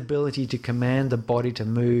brain's ability to command the body to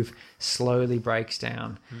move slowly breaks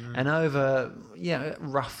down, and over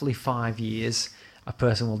roughly 5 years, a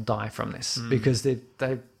person will die from this because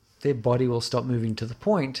their body will stop moving to the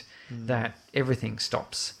point that everything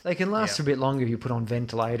stops. They can last a bit longer if you put on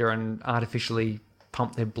ventilator and artificially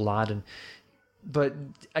pump their blood, but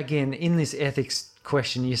again, in this ethics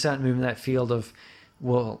question, you start moving that field of,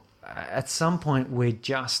 well, at some point we're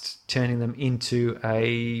just turning them into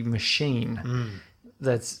a machine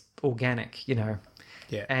that's organic,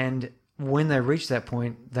 and when they reach that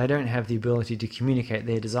point, they don't have the ability to communicate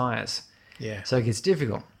their desires. So it gets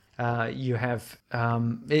difficult. You have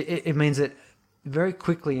it means that very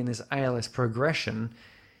quickly in this ALS progression,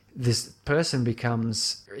 this person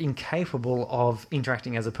becomes incapable of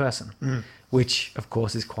interacting as a person, which of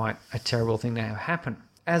course is quite a terrible thing to have happen.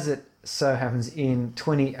 As it so happens, in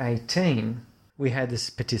 2018, we had this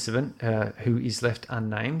participant who is left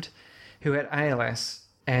unnamed, who had ALS,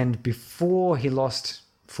 and before he lost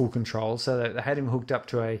full control, so they had him hooked up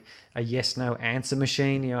to a yes/no answer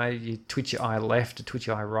machine. You twitch your eye left or twitch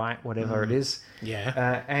your eye right, whatever it is.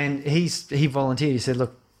 And he volunteered. He said,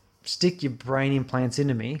 "Look, stick your brain implants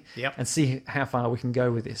into me and see how far we can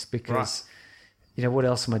go with this, because what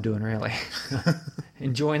else am I doing really?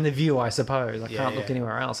 Enjoying the view, I suppose. I can't look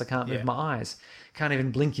anywhere else. I can't move my eyes. Can't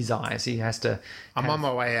even blink his eyes. He has to. I'm on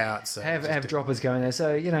my way out. So have droppers going there.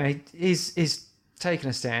 So he's taken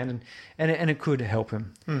a stand, and it could help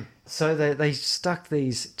him. So they stuck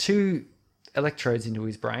these 2 electrodes into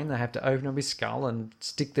his brain. They have to open up his skull and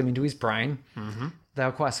stick them into his brain. They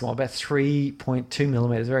were quite small, about 3.2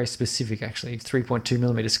 millimeters, very specific actually, 3.2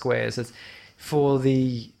 millimeter squares. It's, for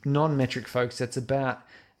the non-metric folks, that's about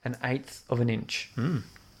 1/8 of an inch,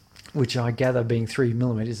 which I gather, being 3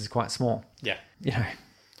 millimeters, is quite small.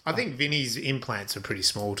 I think Vinny's implants are pretty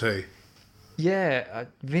small too.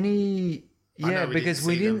 Vinny. Yeah, because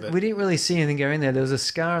we didn't really see anything go in there. There was a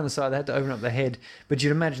scar on the side. They had to open up the head, but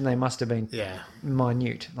you'd imagine they must have been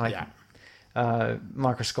minute,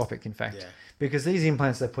 microscopic, in fact. Because these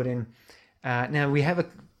implants they put in. Now we have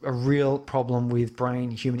a real problem with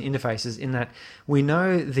brain-human interfaces in that we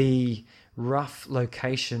know the rough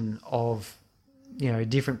location of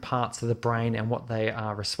different parts of the brain and what they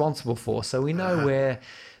are responsible for. So we know where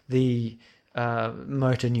the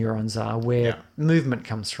motor neurons are, where movement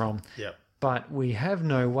comes from. But we have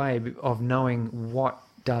no way of knowing what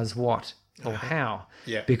does what or how,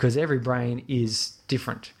 because every brain is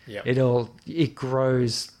different. It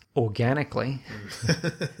grows organically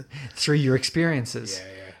through your experiences,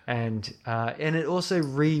 and it also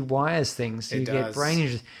rewires things. So you get brain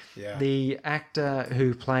injuries. The actor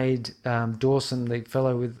who played Dawson, the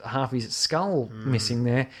fellow with half his skull missing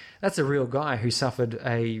there, that's a real guy who suffered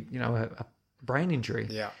a brain injury.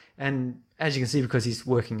 And as you can see, because he's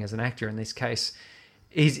working as an actor in this case,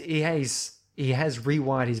 he has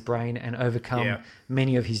rewired his brain and overcome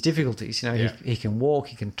many of his difficulties. He can walk,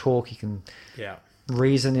 he can talk, he can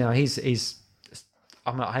reason.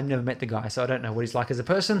 I've never met the guy, so I don't know what he's like as a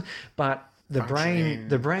person. But the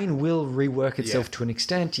brain will rework itself to an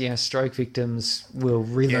extent. Stroke victims will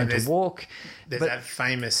relearn to walk. There's that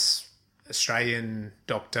famous Australian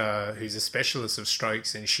doctor who's a specialist of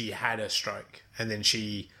strokes, and she had a stroke, and then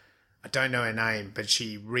I don't know her name, but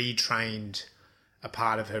she retrained a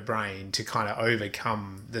part of her brain to kind of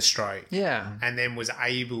overcome the stroke. Yeah. And then was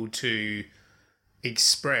able to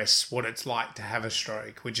express what it's like to have a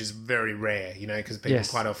stroke, which is very rare, because people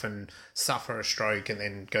Yes. quite often suffer a stroke and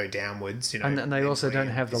then go downwards, And they also mentally don't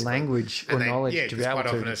and have the physically. language or And knowledge to be 'cause able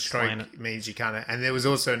quite to often a stroke explain it. means you can't. And there was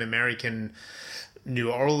also an American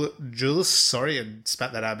neurologist, sorry, I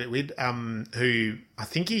spat that out a bit weird, who I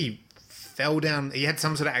think he fell down. He had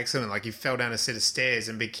some sort of accident, like he fell down a set of stairs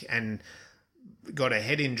and got a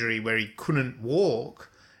head injury where he couldn't walk.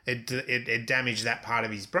 It damaged that part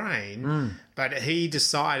of his brain, but he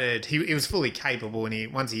decided he was fully capable,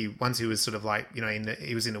 and once he was sort of like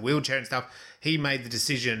he was in a wheelchair and stuff. He made the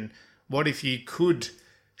decision: what if you could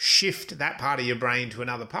shift that part of your brain to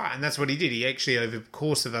another part? And that's what he did. He actually, over the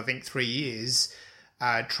course of I think 3 years,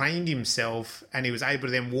 trained himself, and he was able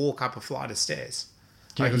to then walk up a flight of stairs.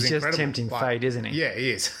 Yeah, Like, it was he's just incredible. tempting Like, fate, isn't he? Yeah, he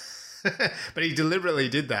is. But he deliberately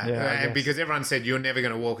did that, Yeah, I guess. because everyone said you're never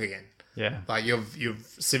going to walk again. Yeah. Like you've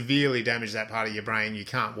severely damaged that part of your brain. You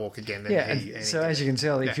can't walk again. And Yeah, he and so did as it. you can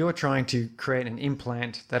tell, if Yeah. you're trying to create an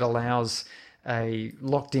implant that allows a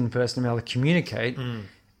locked-in person to be able to communicate,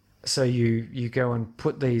 so you go and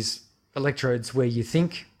put these electrodes where you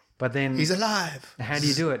think, but then He's alive. how do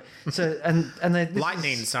you do it? So and they this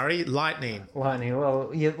Lightning. is- Sorry, lightning. lightning.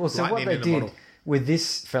 Well, yeah. Well, so Lightning what they in a did bottle. with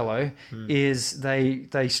this fellow is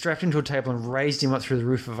they strapped him to a table and raised him up through the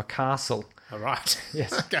roof of a castle. All right.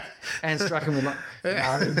 Yes. Okay. And struck him with no.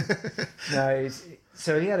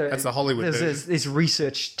 So he had a. That's the Hollywood There's version. this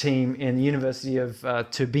research team in the University of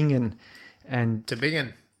Tübingen, and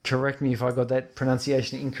Tübingen. correct me if I got that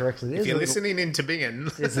pronunciation incorrectly. If you're listening in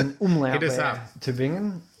Tübingen, There's an umlaut Hit us there. up.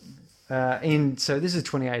 Tübingen. So this is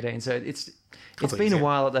 2018. So it's Couple been years, a yeah.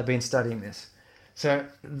 while that they've been studying this. So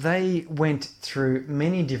they went through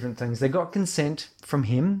many different things. They got consent from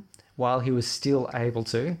him while he was still able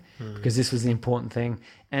to, because this was the important thing,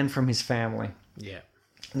 and from his family. yeah.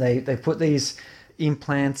 They put these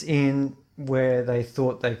implants in where they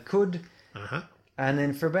thought they could, Uh-huh. and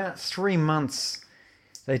then for about 3 months,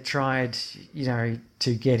 they tried,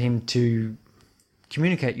 to get him to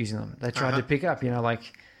communicate using them. They tried to pick up, like,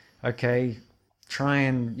 okay, try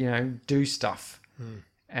and do stuff.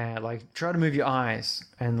 Like try to move your eyes,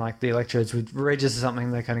 and like the electrodes would register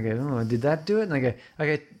something. They kind of go, "Oh, did that do it?" And they go,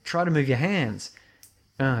 "Okay, try to move your hands."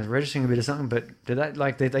 Oh, it's registering a bit of something, but did that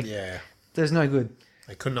like they Yeah. there's no good.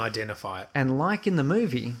 They couldn't identify it. And like in the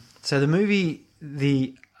movie,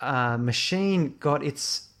 the machine got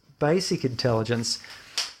its basic intelligence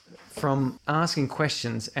from asking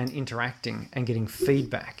questions and interacting and getting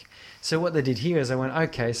feedback. So what they did here is they went,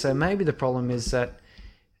 okay, so maybe the problem is that,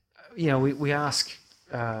 we ask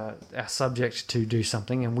our subject to do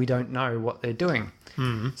something and we don't know what they're doing.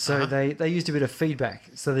 So they used a bit of feedback.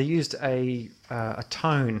 So they used a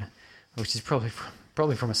tone, which is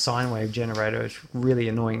probably from a sine wave generator. It's really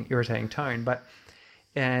annoying, irritating tone.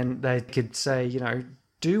 And they could say,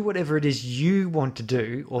 do whatever it is you want to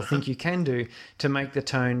do or think you can do to make the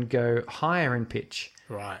tone go higher in pitch.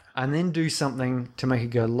 Right. And then do something to make it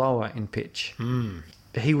go lower in pitch.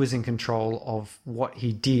 He was in control of what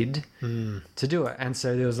he did to do it. And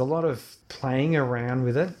so there was a lot of playing around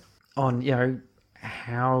with it on,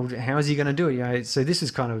 how is he going to do it? So this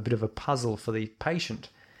was kind of a bit of a puzzle for the patient,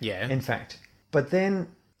 Yeah. in fact. But then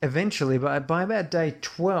eventually, by about day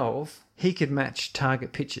 12, he could match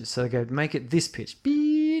target pitches. So they go, make it this pitch.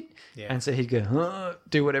 Beep. Yeah. And so he'd go,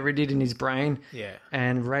 do whatever he did in his brain Yeah.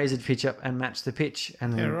 and raise the pitch up and match the pitch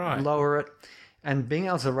and then Yeah, right. lower it. And being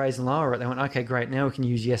able to raise and lower it, they went, okay, great, now we can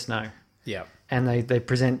use yes, no. Yeah. And they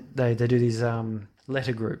do these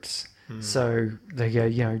letter groups. So they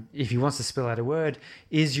go, if he wants to spell out a word,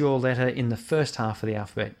 is your letter in the first half of the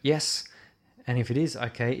alphabet? Yes. And if it is,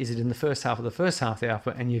 okay, is it in the first half of the first half of the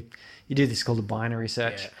alphabet? And you do this called a binary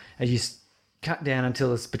search. Yeah. And you cut down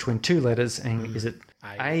until it's between two letters. And is it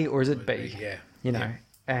A or is it B? Yeah.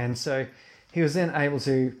 And so he was then able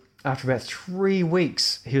to, after about 3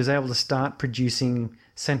 weeks, he was able to start producing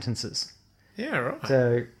sentences. Yeah,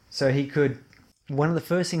 right. So he could, one of the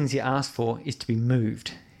first things he asked for is to be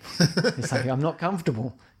moved. It's like, I'm not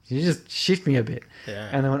comfortable. You just shift me a bit. Yeah.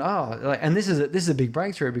 And they went, and this is a big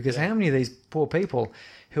breakthrough, because how many of these poor people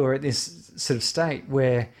who are at this sort of state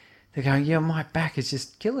where they're going, my back is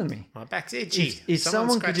just killing me. My back's itchy. If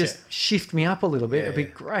someone could scratch just it. shift me up a little bit, it'd be Yeah.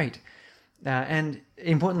 great. And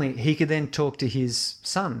importantly, he could then talk to his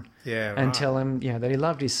son Yeah, and right. tell him, that he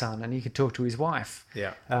loved his son, and he could talk to his wife.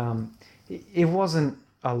 Yeah. It wasn't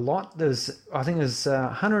a lot. I think there's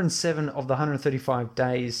 107 of the 135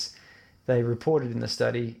 days they reported in the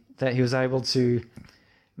study that he was able to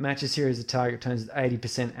match a series of target tones with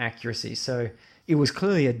 80% accuracy. So it was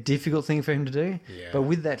clearly a difficult thing for him to do. Yeah. But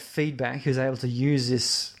with that feedback, he was able to use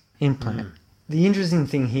this implant. The interesting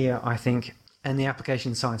thing here, I think, and the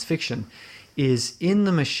application in science fiction, is in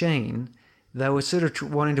the machine, they were sort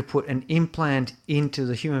of wanting to put an implant into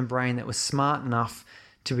the human brain that was smart enough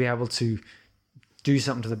to be able to do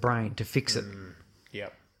something to the brain to fix it.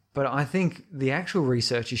 Yep. But I think the actual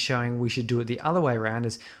research is showing we should do it the other way around,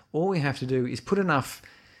 is all we have to do is put enough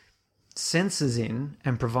sensors in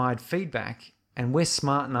and provide feedback, and we're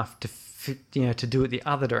smart enough to do it the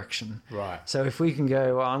other direction. Right. So if we can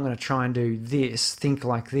go, well, I'm going to try and do this, think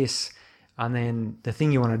like this, and then the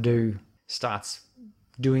thing you want to do starts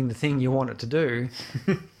doing the thing you want it to do,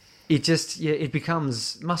 it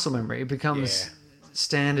becomes muscle memory. It becomes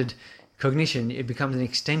standard cognition. It becomes an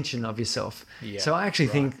extension of yourself. Yeah, So I actually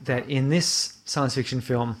think that in this science fiction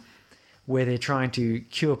film, where they're trying to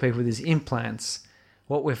cure people with these implants,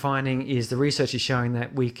 what we're finding is the research is showing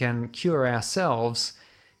that we can cure ourselves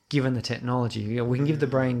given the technology. We can give the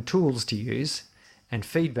brain tools to use and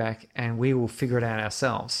feedback, and we will figure it out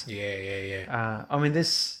ourselves. Yeah. I mean,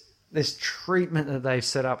 this treatment that they've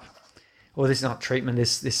set up, or this not treatment,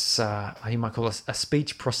 this you might call it a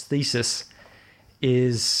speech prosthesis,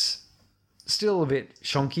 is still a bit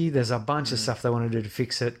shonky. There's a bunch of stuff they want to do to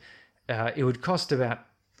fix it. It would cost about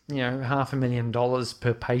 $500,000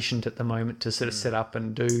 per patient at the moment to sort of set up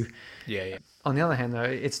and do. Yeah. On the other hand, though,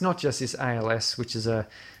 it's not just this ALS, which is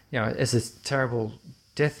it's a terrible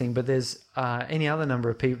death thing, but there's any other number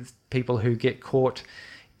of people who get caught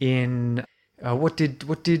in what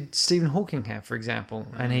did Stephen Hawking have, for example,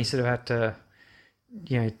 and he sort of had to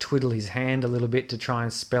twiddle his hand a little bit to try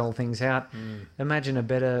and spell things out. Imagine a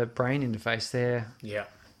better brain interface there. Yeah.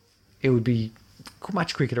 It would be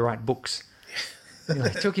much quicker to write books.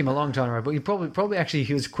 It took him a long time to write books. Probably actually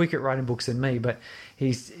he was quicker at writing books than me, but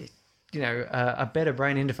he's a better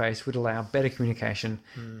brain interface would allow better communication.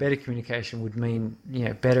 Better communication would mean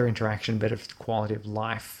better interaction, better quality of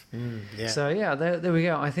life. So there we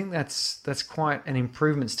go. I think that's quite an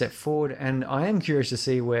improvement step forward, and I am curious to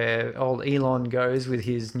see where old Elon goes with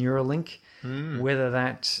his Neuralink. Whether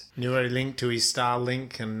that Neuralink to his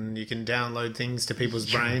Starlink, and you can download things to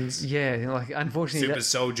people's brains. Unfortunately, Super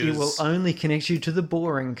soldiers. it will only connect you to the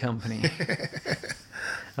Boring Company.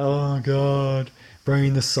 Oh God.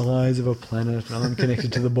 Brain the size of a planet, and I'm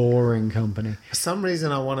connected to the Boring Company. For some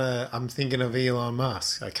reason, I'm thinking of Elon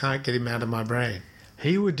Musk. I can't get him out of my brain.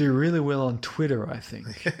 He would do really well on Twitter, I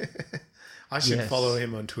think. I should follow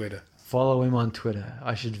him on Twitter. Follow him on Twitter.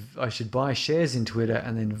 I should buy shares in Twitter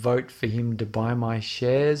and then vote for him to buy my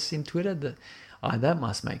shares in Twitter. That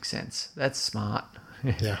must make sense. That's smart.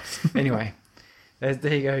 Yeah. Anyway.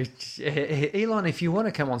 There you go. Elon, if you want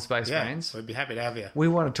to come on Space Brains, we'd be happy to have you. we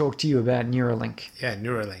want to talk to you about Neuralink. Yeah,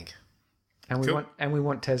 Neuralink. And we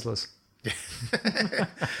want Teslas.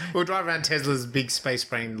 We'll drive around Tesla's big Space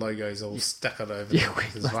Brain logos all stuck over. Yeah,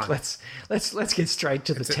 let's get straight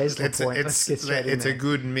to the Tesla point. Let's get straight in It's there. a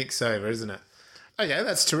good mix over, isn't it? Okay,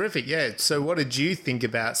 that's terrific. Yeah. So, what did you think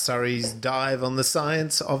about Surrey's dive on the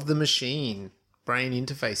science of the machine, brain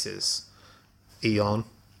interfaces? Eon,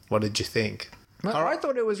 what did you think? Well, I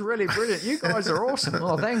thought it was really brilliant. You guys are awesome.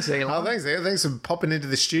 Oh, thanks, Elon. Oh, thanks, Ian. Thanks for popping into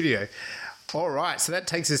the studio. All right, so that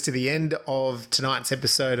takes us to the end of tonight's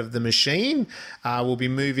episode of The Machine. We'll be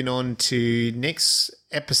moving on to next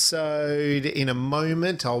episode in a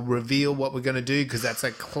moment. I'll reveal what we're going to do because that's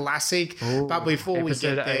a classic. But before we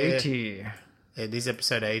get there... Episode 80. It is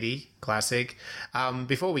episode 80, classic.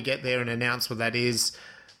 Before we get there and announce what that is,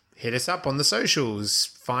 hit us up on the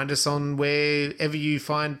socials. Find us on wherever you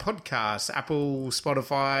find podcasts, Apple,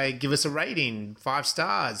 Spotify. Give us a rating, 5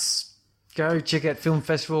 stars. Go check out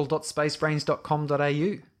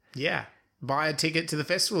filmfestival.spacebrains.com.au. Yeah. Buy a ticket to the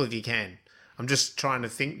festival if you can. I'm just trying to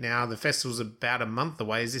think now. The festival's about a month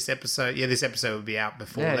away. Is this episode? Yeah, this episode will be out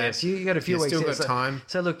before that. Yeah, so you got a few weeks. Still got time.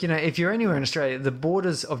 So look, if you're anywhere in Australia, the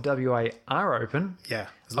borders of WA are open. Yeah,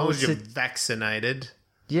 as long as you're vaccinated.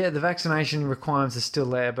 Yeah, the vaccination requirements are still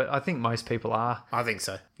there, but I think most people are. I think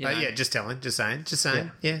so. Yeah, just saying.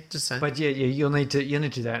 Yeah, just saying. But you'll need to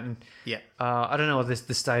do that. And yeah, I don't know what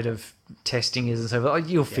the state of testing is and so forth.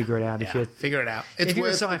 You'll figure it out if you figure it out. If you're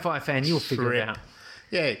a sci-fi fan, you'll figure it out.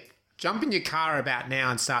 Yeah. Jump in your car about now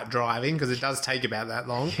and start driving because it does take about that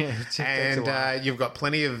long. Yeah, and you've got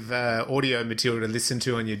plenty of audio material to listen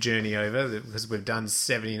to on your journey over because we've done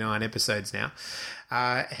 79 episodes now.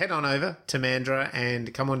 Head on over to Mandurah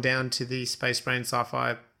and come on down to the Space Brain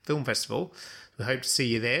Sci-Fi Film Festival. We hope to see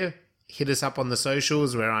you there. Hit us up on the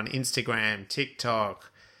socials. We're on Instagram,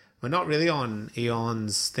 TikTok. We're not really on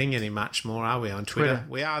Eon's thing any much more, are we? On Twitter.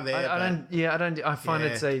 We are there. I find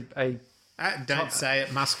it's a Don't say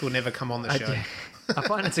it. Musk will never come on the show. I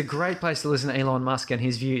find it's a great place to listen to Elon Musk and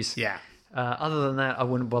his views. Yeah. Other than that, I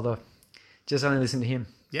wouldn't bother. Just only listen to him.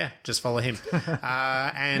 Yeah, just follow him.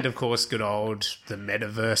 And, of course, good old the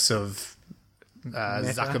metaverse of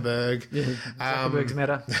Zuckerberg. Yeah, Zuckerberg's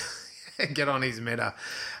Meta. Get on his Meta.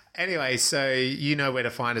 Anyway, so you know where to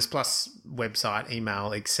find us, plus website,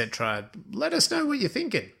 email, etc. Let us know what you're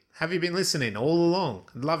thinking. Have you been listening all along?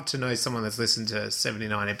 I'd love to know someone that's listened to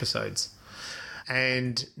 79 episodes.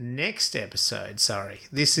 And next episode,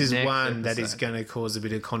 this is one that is going to cause a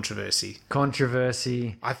bit of controversy.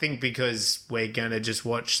 I think because we're going to just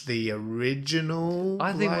watch the original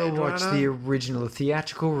I think Blade we'll watch Runner. the original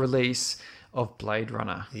theatrical release of Blade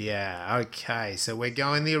Runner. Yeah, okay. So we're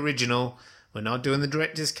going the original. We're not doing the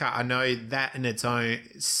director's cut. I know that in its own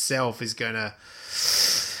self is going to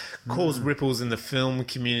cause ripples in the film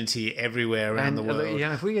community everywhere around the world.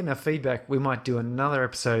 Yeah, if we get enough feedback, we might do another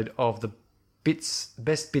episode of the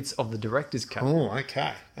best bits of the director's cut. Oh,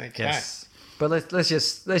 okay. Yes. But let's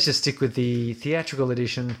just stick with the theatrical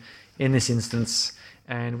edition in this instance,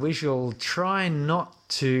 and we shall try not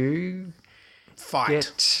to Fight.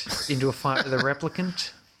 get into a fight with a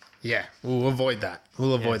replicant. Yeah, we'll avoid that.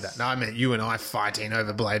 We'll avoid Yes. that. No, I meant you and I fighting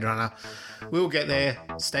over Blade Runner. We'll get there.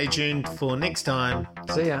 Stay tuned for next time.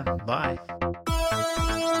 See ya. Bye.